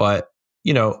 But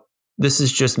this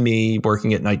is just me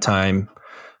working at nighttime,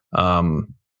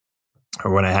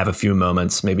 or when I have a few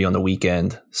moments, maybe on the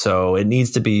weekend. So it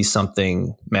needs to be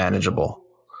something manageable.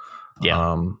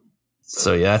 Yeah.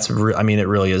 So yeah, it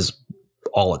really is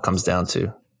all it comes down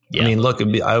to. Yeah. I mean, look,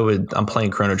 I'm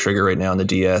playing Chrono Trigger right now on the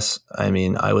DS. I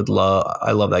mean, I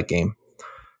love that game.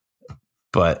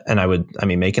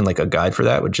 Making like a guide for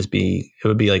that would be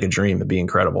like a dream. It'd be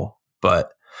incredible.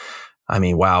 But I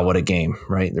mean, wow, what a game,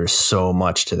 right? There's so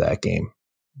much to that game.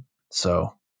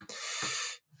 So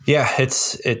yeah,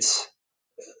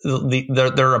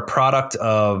 they're a product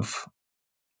of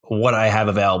what I have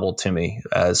available to me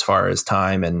as far as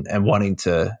time and wanting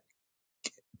to,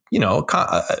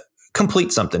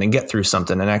 complete something and get through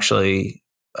something and actually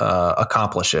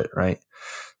accomplish it. Right.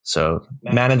 So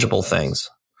manageable things.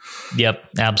 Yep.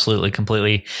 Absolutely.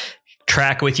 Completely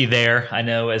track with you there. I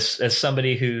know as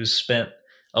somebody who's spent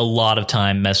a lot of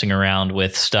time messing around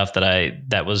with stuff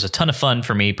that was a ton of fun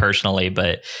for me personally,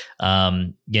 but,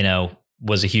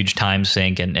 was a huge time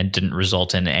sink and didn't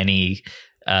result in any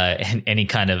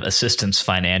kind of assistance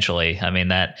financially. I mean,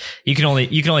 that you can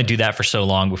only do that for so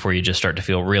long before you just start to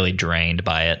feel really drained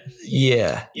by it.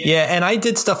 Yeah. Yeah. And I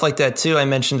did stuff like that too. I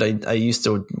mentioned I used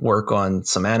to work on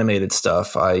some animated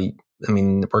stuff. I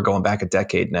mean, we're going back a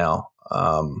decade now.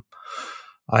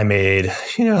 I made,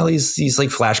 these like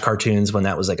Flash cartoons when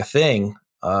that was like a thing.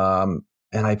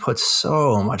 And I put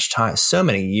so much time, so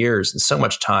many years and so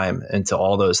much time into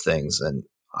all those things. And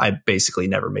I basically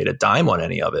never made a dime on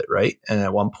any of it. Right. And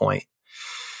at one point,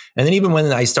 and then even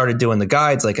when I started doing the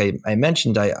guides, like I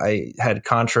mentioned, I had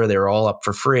Contra, they were all up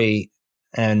for free.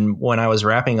 And when I was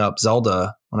wrapping up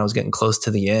Zelda, when I was getting close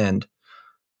to the end,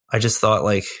 I just thought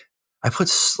like,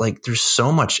 there's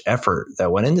so much effort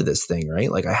that went into this thing,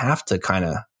 right? Like I have to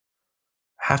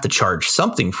charge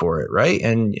something for it. Right.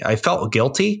 And I felt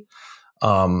guilty.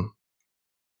 But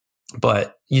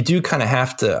you do kind of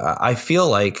have to, I feel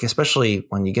like, especially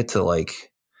when you get to like,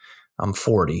 I'm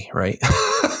 40, right?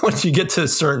 Once you get to a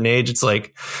certain age, it's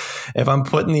like, if I'm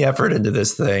putting the effort into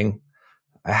this thing,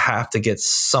 I have to get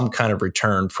some kind of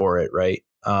return for it. Right.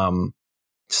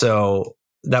 So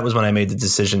that was when I made the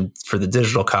decision for the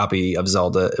digital copy of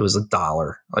Zelda. It was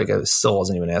 $1. Like I still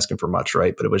wasn't even asking for much.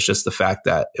 Right. But it was just the fact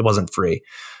that it wasn't free.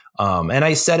 And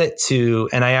I set it to,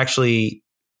 and I actually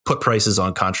put prices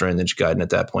on Contra and Ninja Gaiden at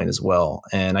that point as well.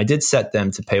 And I did set them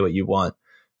to pay what you want.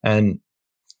 And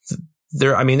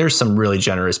there's some really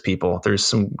generous people. There's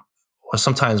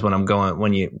sometimes when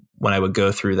I would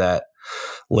go through that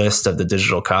list of the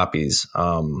digital copies,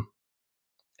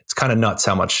 it's kind of nuts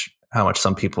how much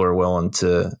some people are willing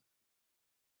to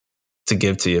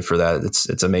give to you for that.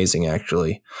 It's amazing,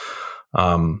 actually.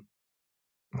 So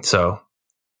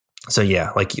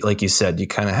yeah, like you said, you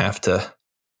kind of have to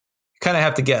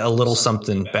get a little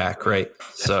something back, right?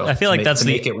 So I feel like to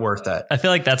make it worth that. I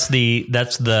feel like that's the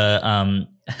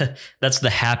that's the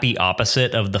happy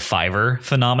opposite of the Fiverr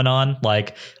phenomenon.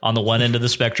 Like on the one end of the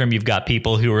spectrum, you've got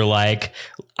people who are like,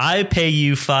 I pay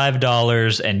you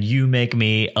 $5 and you make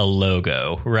me a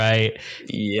logo, right?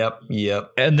 Yep.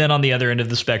 And then on the other end of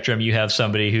the spectrum, you have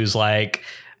somebody who's like,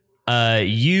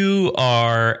 you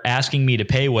are asking me to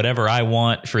pay whatever I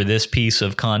want for this piece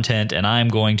of content, and I'm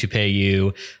going to pay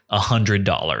you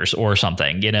 $100 or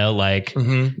something, like,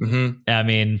 I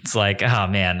mean, it's like, oh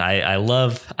man, I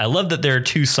love that there are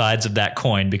two sides of that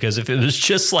coin, because if it was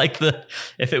just the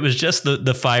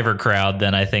Fiverr crowd,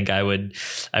 then I think I would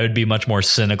be much more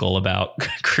cynical about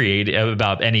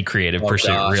any creative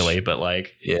pursuit, really. But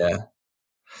like, yeah,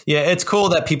 it's cool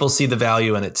that people see the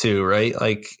value in it too, right?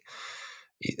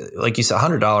 Like you said,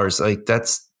 $100, like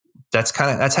that's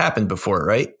happened before,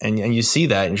 right? And you see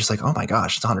that and you're just like, oh my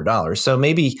gosh, it's $100. So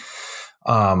maybe,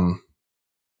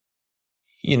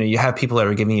 you have people that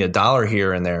are giving you $1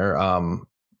 here and there.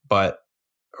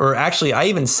 Or actually I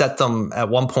even set them at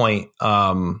one point.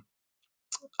 I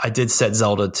did set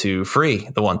Zelda to free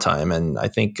the one time, and I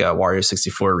think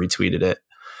Wario64 retweeted it,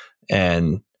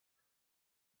 and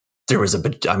there was a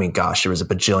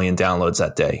bajillion downloads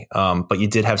that day. But you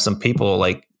did have some people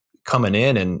like coming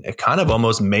in, and it kind of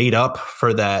almost made up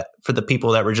for that, for the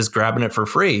people that were just grabbing it for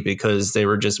free because they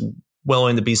were just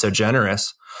willing to be so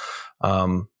generous.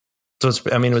 So it was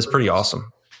pretty awesome.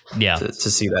 Yeah. To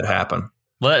see that happen.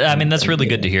 Well, I mean, that's really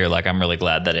good to hear. Like, I'm really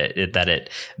glad that it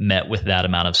met with that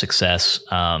amount of success,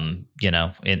 in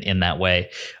that way.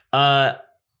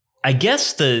 I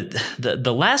guess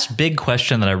the last big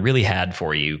question that I really had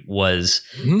for you was,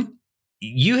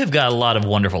 you have got a lot of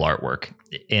wonderful artwork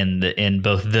in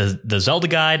both the Zelda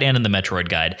guide and in the Metroid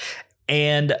guide.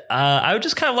 And I would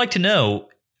just kind of like to know,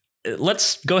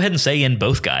 let's go ahead and say in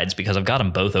both guides, because I've got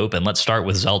them both open. Let's start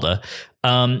with Zelda.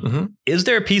 Is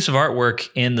there a piece of artwork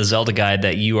in the Zelda guide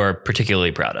that you are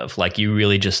particularly proud of? Like, you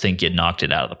really just think you knocked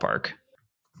it out of the park?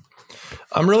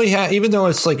 I'm really even though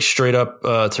it's like straight up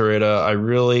Terada, I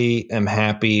really am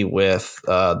happy with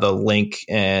the Link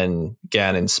and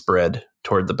Ganon spread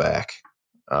toward the back.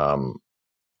 I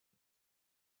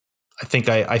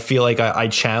feel like I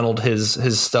channeled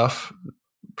his stuff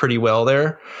pretty well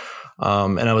there.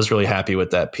 And I was really happy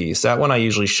with that piece. That one I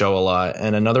usually show a lot.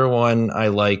 And another one I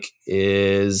like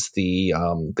is the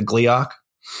Gleeok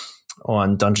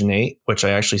on Dungeon 8, which I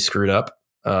actually screwed up.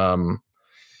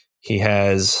 He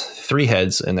has 3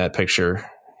 heads in that picture.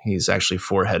 He's actually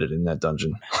 4-headed in that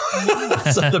dungeon.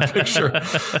 So the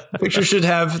picture should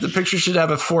have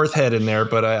a 4th head in there,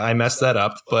 but I messed that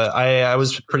up. But I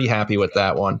was pretty happy with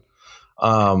that one.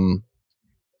 Let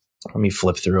me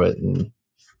flip through it and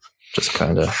just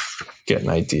kind of get an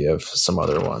idea of some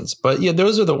other ones. But yeah,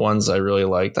 those are the ones I really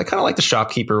liked. I kind of like the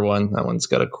Shopkeeper one. That one's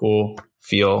got a cool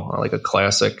feel, like a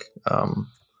classic.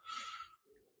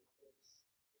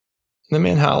 The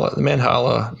Mandala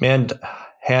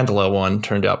one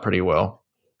turned out pretty well.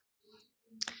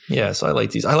 Yeah, so I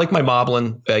like these. I like my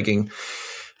Moblin begging.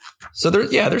 So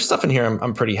there's stuff in here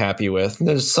I'm pretty happy with. And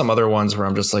there's some other ones where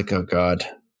I'm just like, oh God,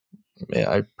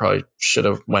 I probably should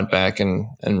have went back and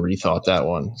rethought that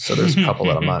one. So there's a couple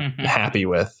that I'm not happy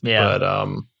with. Yeah.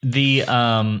 But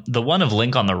the one of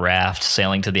Link on the raft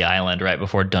sailing to the island right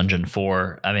before Dungeon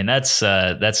 4. I mean, that's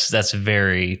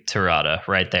very Terada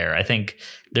right there. I think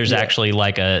there's actually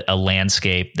like a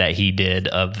landscape that he did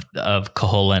of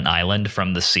Koholint Island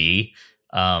from the sea.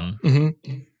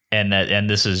 And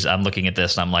this is, I'm looking at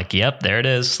this and I'm like, yep, there it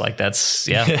is. Like that's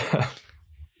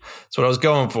That's what I was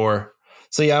going for.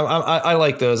 So yeah, I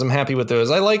like those. I'm happy with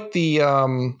those. I like the I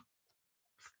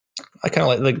kind of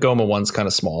like the Goma one's kind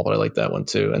of small, but I like that one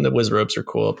too. And the Wiz ropes are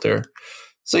cool up there.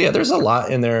 So yeah, there's a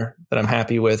lot in there that I'm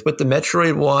happy with. But the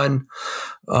Metroid one,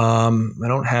 I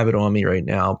don't have it on me right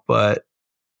now, but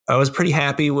I was pretty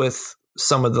happy with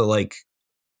some of the like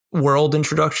world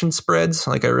introduction spreads.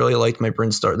 Like I really liked my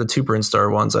Brinstar, the 2 Brinstar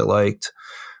ones I liked.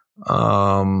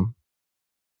 I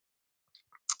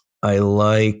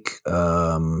like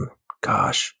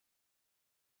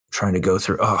trying to go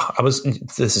through.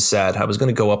 This is sad. I was going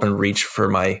to go up and reach for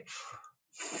my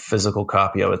physical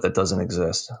copy of it that doesn't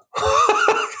exist.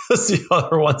 Because the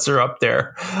other ones are up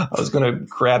there. I was going to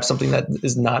grab something that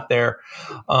is not there.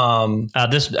 I'm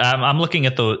looking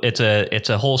at it's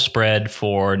a whole spread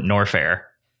for Norfair.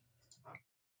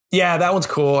 Yeah, that one's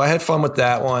cool. I had fun with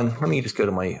that one. Let me just go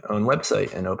to my own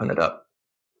website and open it up.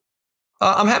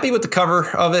 I'm happy with the cover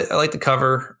of it. I like the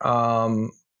cover. I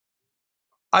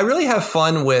really have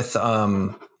fun with.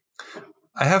 I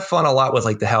have fun a lot with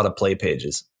like the how to play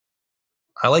pages.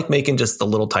 I like making just the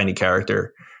little tiny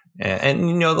character, and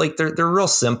you know, like they're real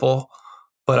simple,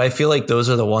 but I feel like those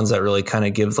are the ones that really kind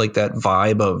of give like that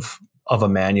vibe of a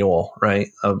manual, right?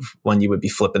 Of when you would be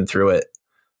flipping through it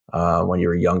when you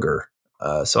were younger.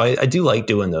 So I do like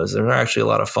doing those. They're actually a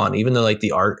lot of fun, even though like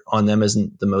the art on them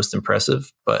isn't the most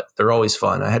impressive, but they're always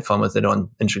fun. I had fun with it on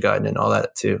Ninja Gaiden and all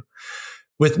that too.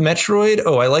 With Metroid,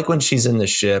 I like when she's in the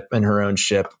ship, in her own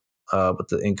ship, with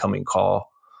the incoming call.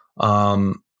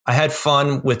 I had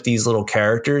fun with these little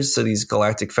characters. So these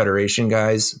Galactic Federation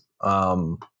guys,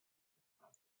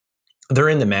 they're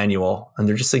in the manual and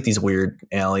they're just like these weird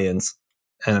aliens.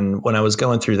 And when I was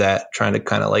going through that, trying to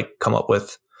kind of like come up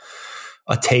with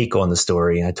a take on the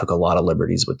story, I took a lot of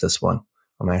liberties with this one.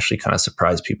 I'm actually kind of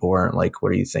surprised people weren't like,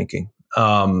 what are you thinking?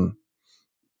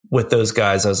 With those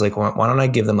guys, I was like, why don't I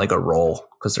give them like a role?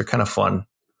 Because they're kind of fun.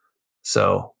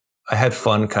 So I had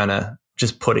fun kind of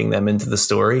just putting them into the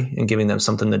story and giving them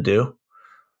something to do.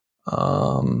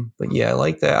 But yeah, I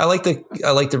like that. I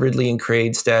like the Ridley and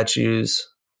Kraid statues.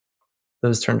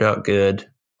 Those turned out good.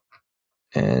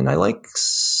 And I'm like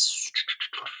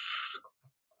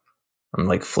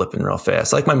flipping real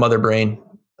fast. I like my Mother Brain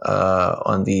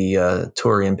on the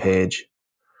Torian page.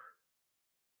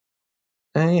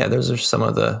 And yeah, those are some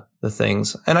of the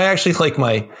things. And I actually like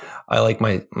my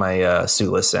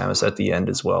suitless Samus at the end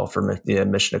as well for the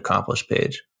mission accomplished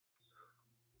page.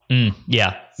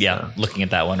 Yeah. Looking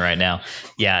at that one right now.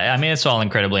 Yeah. I mean, it's all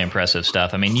incredibly impressive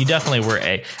stuff. I mean, you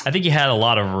definitely I think you had a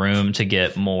lot of room to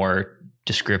get more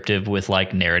descriptive with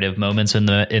like narrative moments in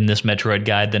this Metroid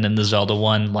guide than in the Zelda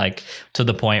one, like to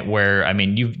the point where, I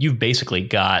mean, you've basically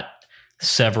got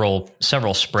several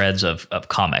spreads of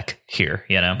comic here,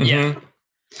 you know? Yeah.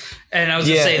 And I was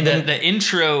gonna say that the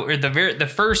intro or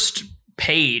the first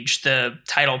page, the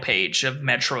title page of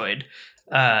Metroid,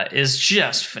 is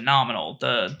just phenomenal.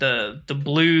 The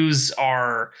blues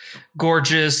are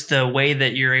gorgeous. The way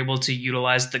that you're able to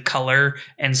utilize the color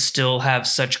and still have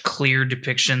such clear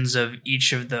depictions of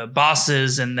each of the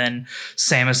bosses, and then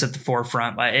Samus at the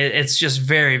forefront. Like it's just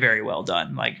very, very well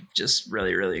done. Like just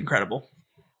really, really incredible.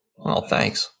 Oh,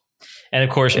 thanks. And of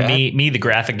course, me, the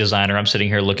graphic designer, I'm sitting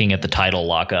here looking at the title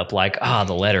lockup, like,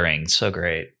 the lettering, so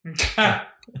great.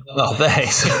 Oh,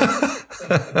 thanks.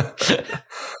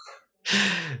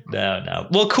 No.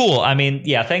 Well, cool. I mean,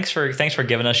 yeah, thanks for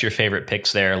giving us your favorite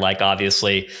picks there. Like,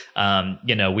 obviously,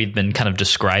 we've been kind of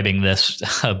describing this,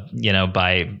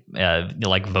 by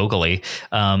like vocally.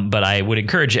 But I would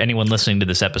encourage anyone listening to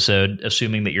this episode,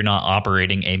 assuming that you're not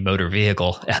operating a motor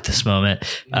vehicle at this moment,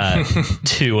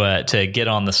 to get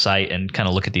on the site and kind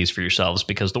of look at these for yourselves,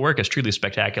 because the work is truly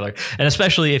spectacular. And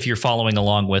especially if you're following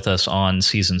along with us on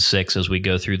season 6 as we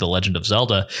go through The Legend of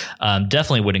Zelda,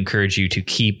 definitely would encourage you to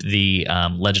keep the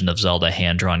Legend of Zelda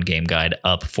hand-drawn game guide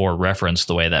up for reference,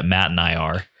 the way that Matt and I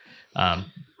are.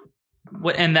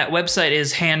 And that website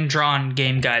is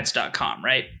handdrawngameguides.com,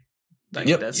 right?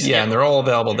 Yep. And they're all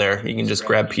available there. You can just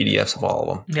grab PDFs of all of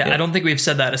them. Yeah, I don't think we've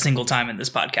said that a single time in this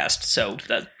podcast, so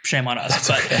shame on us.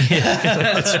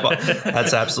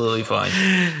 That's absolutely fine.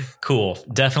 Cool.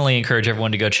 Definitely encourage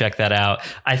everyone to go check that out.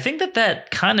 I think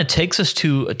that kind of takes us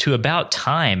to about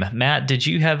time. Matt, did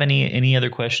you have any other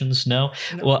questions? No?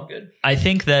 Well, good. I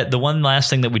think that the one last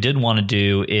thing that we did want to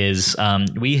do is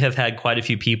we have had quite a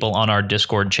few people on our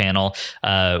Discord channel,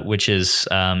 which is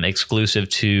exclusive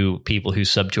to people who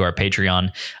sub to our Patreon.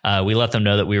 We let them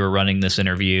know that we were running this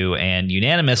interview, and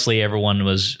unanimously everyone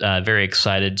was very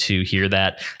excited to hear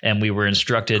that. And we were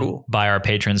instructed by our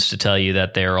patrons to tell you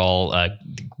that they're all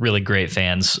really great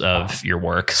fans of your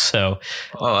work. So,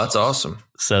 that's awesome.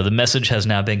 So the message has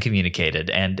now been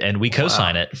communicated, and we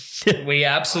co-sign it. We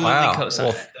absolutely co-sign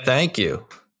it. Thank you.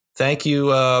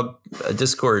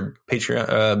 Discord,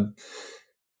 Patreon.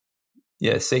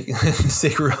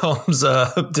 Sacred Realms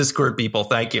Discord people.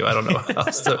 Thank you. I don't know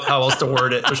how else to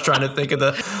word it. I was trying to think of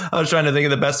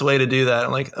the best way to do that.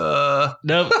 I'm like,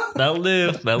 nope, that'll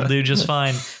do. That'll do just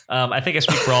fine. I think I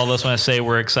speak for all of us when I say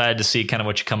we're excited to see kind of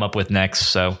what you come up with next.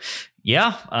 So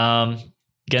yeah,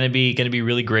 gonna be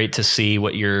really great to see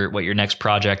what your next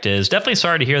project is. Definitely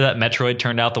sorry to hear that Metroid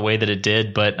turned out the way that it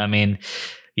did, but I mean,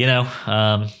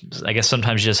 I guess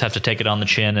sometimes you just have to take it on the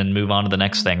chin and move on to the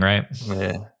next thing, right?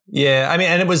 Yeah. I mean,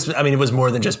 and it was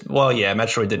more than just,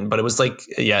 Metroid didn't, but it was like,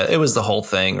 it was the whole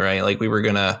thing, right? Like we were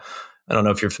I don't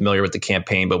know if you're familiar with the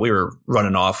campaign, but we were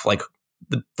running off, like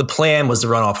the plan was to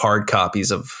run off hard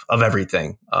copies of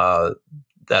everything that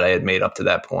I had made up to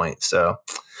that point. So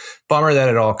bummer that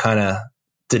it all kind of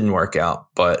didn't work out.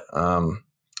 But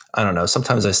I don't know.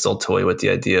 Sometimes I still toy with the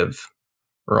idea of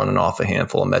running off a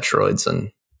handful of Metroids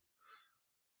and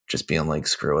just being like,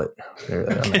 screw it. I'm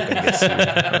not gonna get sued.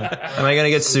 Am I going to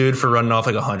get sued for running off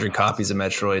like 100 copies of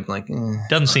Metroid? Like,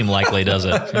 Doesn't seem likely, does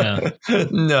it? Yeah.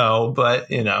 No,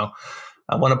 but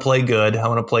I want to play good. I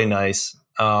want to play nice.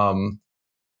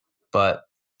 But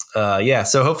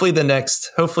so hopefully the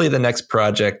next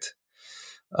project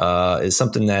is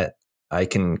something that I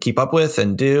can keep up with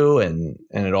and do, and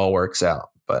it all works out.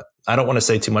 But I don't want to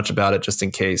say too much about it just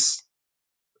in case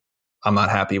I'm not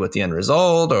happy with the end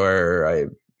result, or I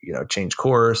change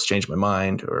course, change my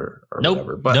mind, or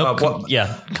whatever. But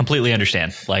completely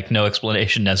understand. Like, no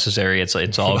explanation necessary.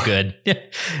 It's all good.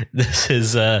 This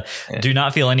is do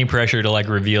not feel any pressure to like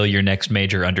reveal your next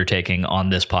major undertaking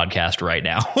on this podcast right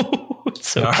now.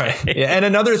 It's okay. All right. Yeah, and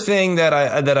another thing that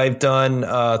I've done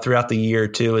throughout the year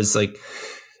too is like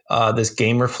this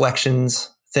game reflections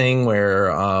thing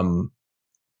where I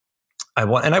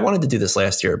wanted to do this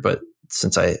last year, but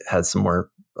since I had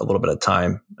a little bit of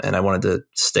time and I wanted to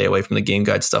stay away from the game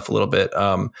guide stuff a little bit.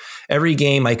 Every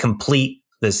game I complete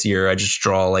this year, I just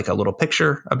draw like a little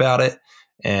picture about it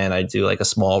and I do like a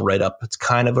small write up. It's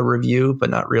kind of a review, but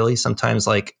not really. Sometimes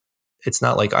like, it's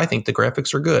not like I think the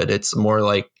graphics are good. It's more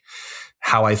like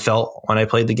how I felt when I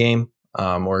played the game,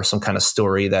 or some kind of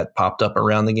story that popped up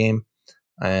around the game.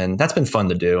 And that's been fun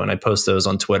to do. And I post those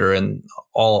on Twitter, and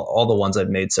all the ones I've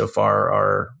made so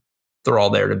far they're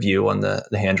all there to view on the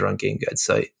Hand Drawn Game Guide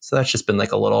site. So that's just been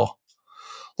like a little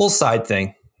side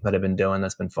thing that I've been doing.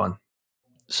 That's been fun.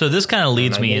 So this kind of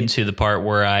leads me into the part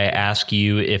where I ask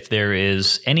you if there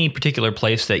is any particular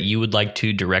place that you would like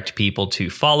to direct people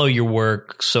to follow your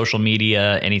work, social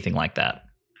media, anything like that.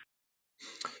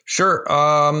 Sure.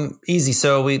 Easy.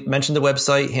 So we mentioned the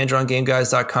website,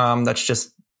 handdrawngameguides.com. That's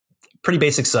just pretty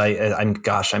basic site. I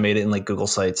made it in like Google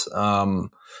Sites.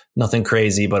 Nothing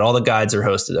crazy, but all the guides are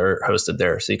hosted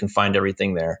there. So you can find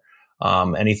everything there.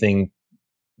 Anything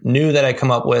new that I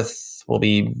come up with will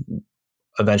be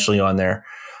eventually on there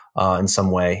in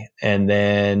some way. And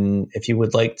then if you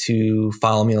would like to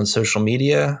follow me on social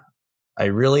media, I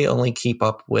really only keep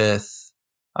up with,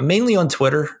 I'm mainly on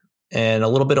Twitter and a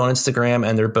little bit on Instagram,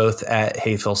 and they're both at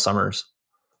Hey Phil Summers.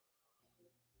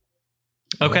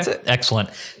 Okay, excellent.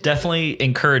 Definitely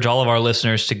encourage all of our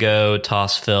listeners to go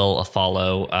toss Phil a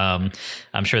follow. I'm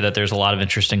sure that there's a lot of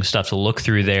interesting stuff to look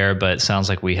through there, but it sounds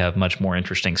like we have much more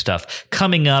interesting stuff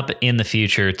coming up in the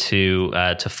future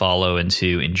to follow and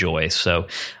to enjoy. So,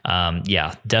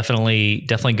 definitely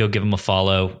go give him a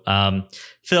follow.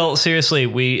 Phil, seriously,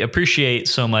 we appreciate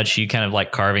so much you kind of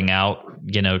like carving out,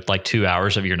 like 2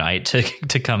 hours of your night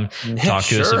to come talk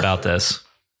to us about this.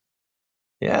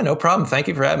 Yeah, no problem. Thank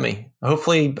you for having me.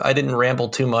 Hopefully I didn't ramble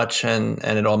too much and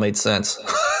it all made sense.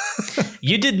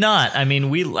 You did not.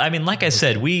 Like I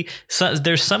said,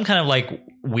 there's some kind of like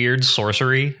weird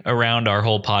sorcery around our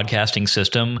whole podcasting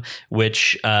system,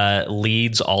 which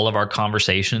leads all of our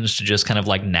conversations to just kind of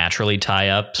like naturally tie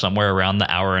up somewhere around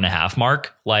the hour and a half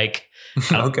mark. Like,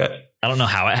 okay. I don't know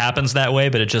how it happens that way,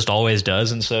 but it just always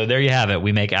does. And so there you have it.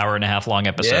 We make hour and a half long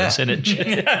episodes, and it.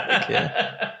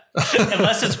 Yeah.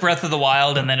 Unless it's Breath of the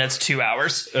Wild, and then it's 2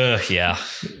 hours. Yeah.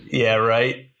 Yeah,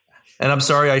 right. And I'm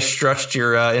sorry I stretched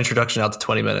your introduction out to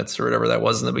 20 minutes or whatever that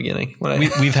was in the beginning.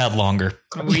 We've had longer.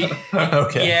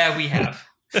 Okay. Yeah, we have.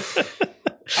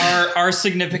 Our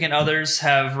significant others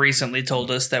have recently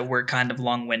told us that we're kind of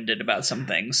long-winded about some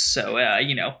things. So,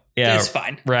 it's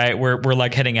fine. Right. We're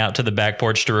like heading out to the back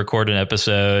porch to record an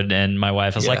episode. And my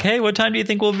wife is like, hey, what time do you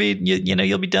think we'll be,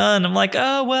 you'll be done? I'm like,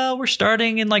 oh, well, we're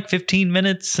starting in like 15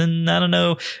 minutes. And I don't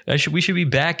know, we should be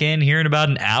back in here in about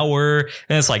an hour.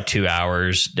 And it's like 2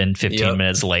 hours and 15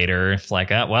 minutes later. It's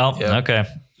like, okay.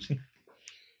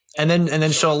 And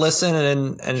then she'll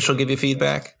listen and she'll give you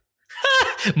feedback.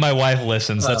 My wife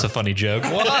listens. That's a funny joke.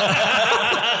 Well,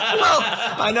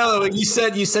 I know. You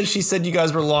said she said you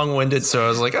guys were long-winded, so I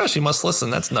was like, oh, she must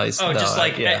listen. That's nice. Oh,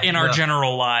 in our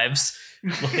general lives.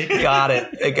 Got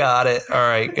it. All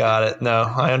right, got it. No,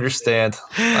 I understand.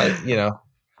 I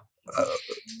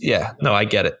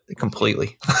get it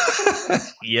completely.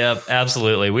 Yep,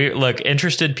 absolutely.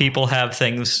 Interested people have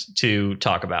things to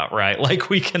talk about, right? Like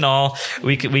we can all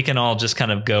just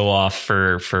kind of go off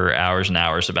for hours and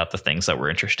hours about the things that we're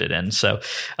interested in. So,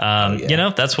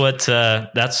 that's why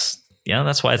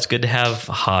it's good to have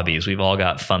hobbies. We've all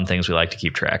got fun things we like to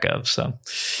keep track of. So,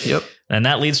 yep. And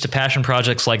that leads to passion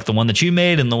projects like the one that you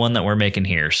made and the one that we're making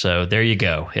here. So there you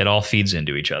go. It all feeds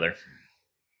into each other.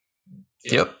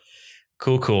 Yep.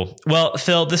 Cool. Well,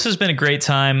 Phil, this has been a great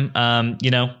time.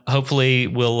 Hopefully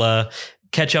we'll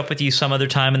catch up with you some other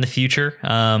time in the future,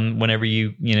 whenever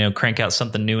you crank out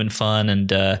something new and fun.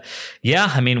 And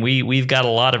I mean, we've got a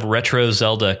lot of retro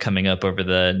Zelda coming up over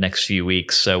the next few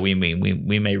weeks, so we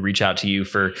may reach out to you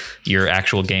for your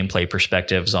actual gameplay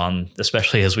perspectives on,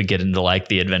 especially as we get into like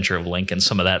the Adventure of Link and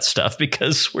some of that stuff,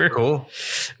 because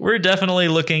we're definitely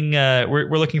looking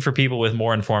we're looking for people with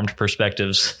more informed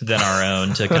perspectives than our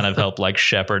own to kind of help like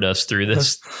shepherd us through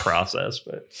this process.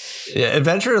 But yeah,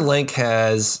 Adventure of Link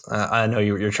has I know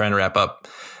you're trying to wrap up,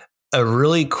 a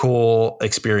really cool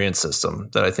experience system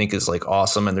that I think is like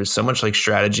awesome. And there's so much like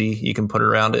strategy you can put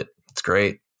around it. It's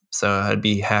great. So I'd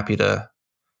be happy to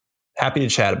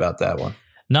chat about that one.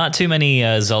 Not too many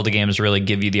Zelda games really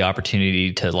give you the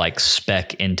opportunity to like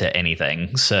spec into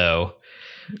anything. So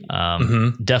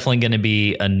definitely going to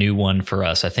be a new one for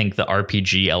us. I think the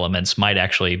RPG elements might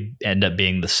actually end up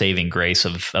being the saving grace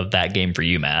of that game for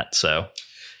you, Matt. So,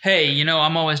 hey,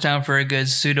 I'm always down for a good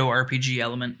pseudo RPG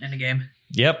element in a game.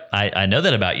 Yep, I know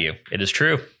that about you. It is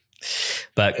true.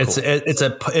 But cool.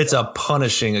 it's a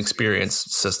punishing experience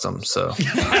system. So,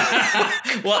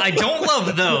 well, I don't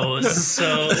love those.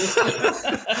 So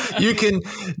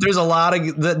there's a lot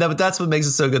of that's what makes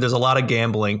it so good. There's a lot of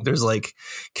gambling. There's like,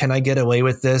 can I get away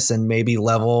with this and maybe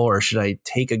level, or should I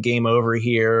take a game over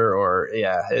here? Or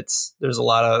there's a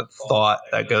lot of thought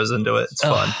that goes into it. It's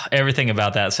fun. Everything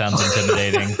about that sounds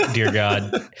intimidating, dear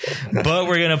God. But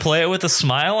we're gonna play it with a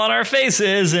smile on our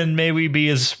faces, and may we be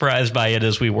as surprised by it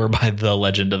as we were by The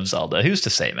Legend of Zelda. Who's to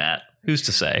say, Matt? Who's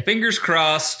to say? Fingers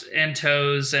crossed and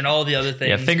toes and all the other things.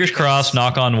 Yeah, fingers crossed,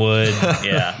 knock on wood.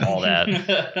 Yeah, all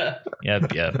that.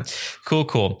 Yep.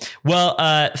 Cool.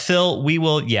 Well, Phil, we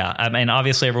will, I mean,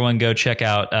 obviously everyone go check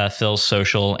out Phil's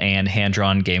social and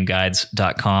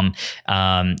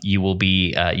handdrawngameguides.com. You will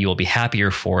be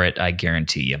happier for it, I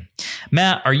guarantee you.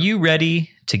 Matt, are you ready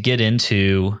to get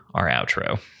into our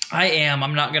outro? I am.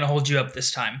 I'm not going to hold you up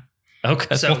this time.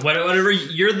 Okay. So whatever,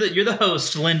 you're the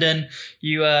host, Lyndon.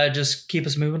 You just keep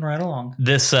us moving right along.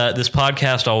 This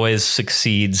podcast always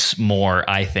succeeds more,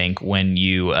 I think, when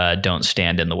you don't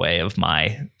stand in the way of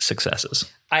my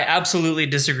successes. I absolutely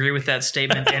disagree with that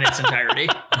statement in its entirety.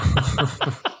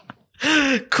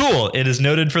 Cool. It is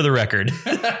noted for the record.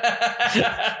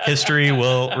 History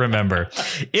will remember.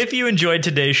 If you enjoyed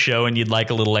today's show and you'd like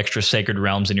a little extra Sacred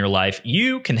Realms in your life,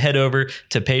 you can head over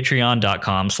to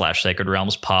patreon.com/Sacred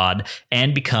Realms Pod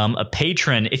and become a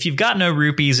patron. If you've got no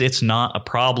rupees, it's not a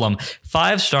problem.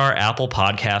 5-star Apple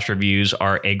Podcast reviews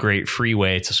are a great free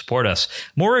way to support us.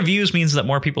 More reviews means that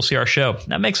more people see our show.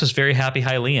 That makes us very happy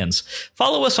Hylians.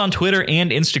 Follow us on Twitter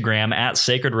and Instagram at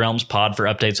Sacred Realms Pod for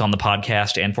updates on the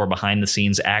podcast and for behind the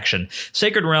scenes action.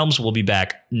 Sacred Realms will be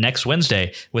back next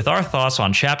Wednesday with our thoughts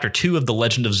on Chapter 2 of The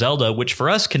Legend of Zelda, which for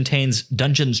us contains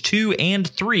Dungeons 2 and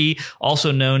 3,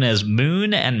 also known as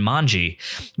Moon and Manji.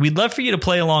 We'd love for you to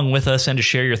play along with us and to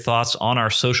share your thoughts on our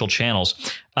social channels.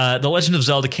 The Legend of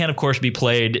Zelda can, of course, be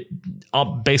played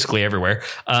basically everywhere.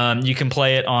 You can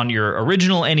play it on your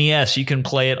original NES. You can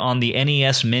play it on the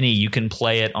NES Mini. You can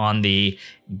play it on the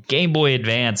Game Boy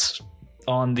Advance,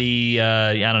 on the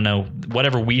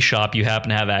whatever Wii shop you happen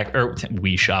to have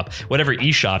whatever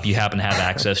eShop you happen to have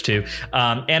access to,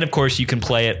 and of course you can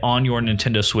play it on your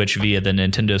Nintendo Switch via the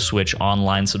Nintendo Switch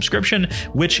Online subscription,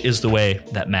 which is the way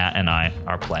that Matt and I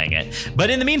are playing it.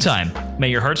 But in the meantime, may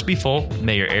your hearts be full,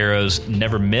 may your arrows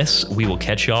never miss. We will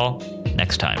catch y'all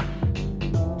next time.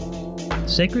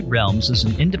 Sacred Realms is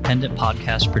an independent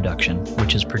podcast production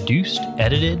which is produced,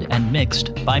 edited, and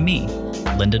mixed by me,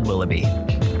 Lyndon Willoughby.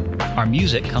 Our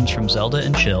music comes from Zelda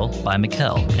and Chill by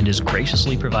Mikkel and is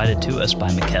graciously provided to us by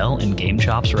Mikkel and Game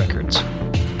Chops Records.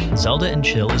 Zelda and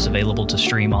Chill is available to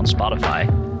stream on Spotify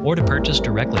or to purchase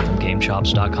directly from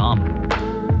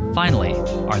GameChops.com. Finally,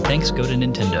 our thanks go to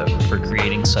Nintendo for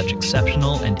creating such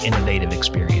exceptional and innovative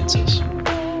experiences.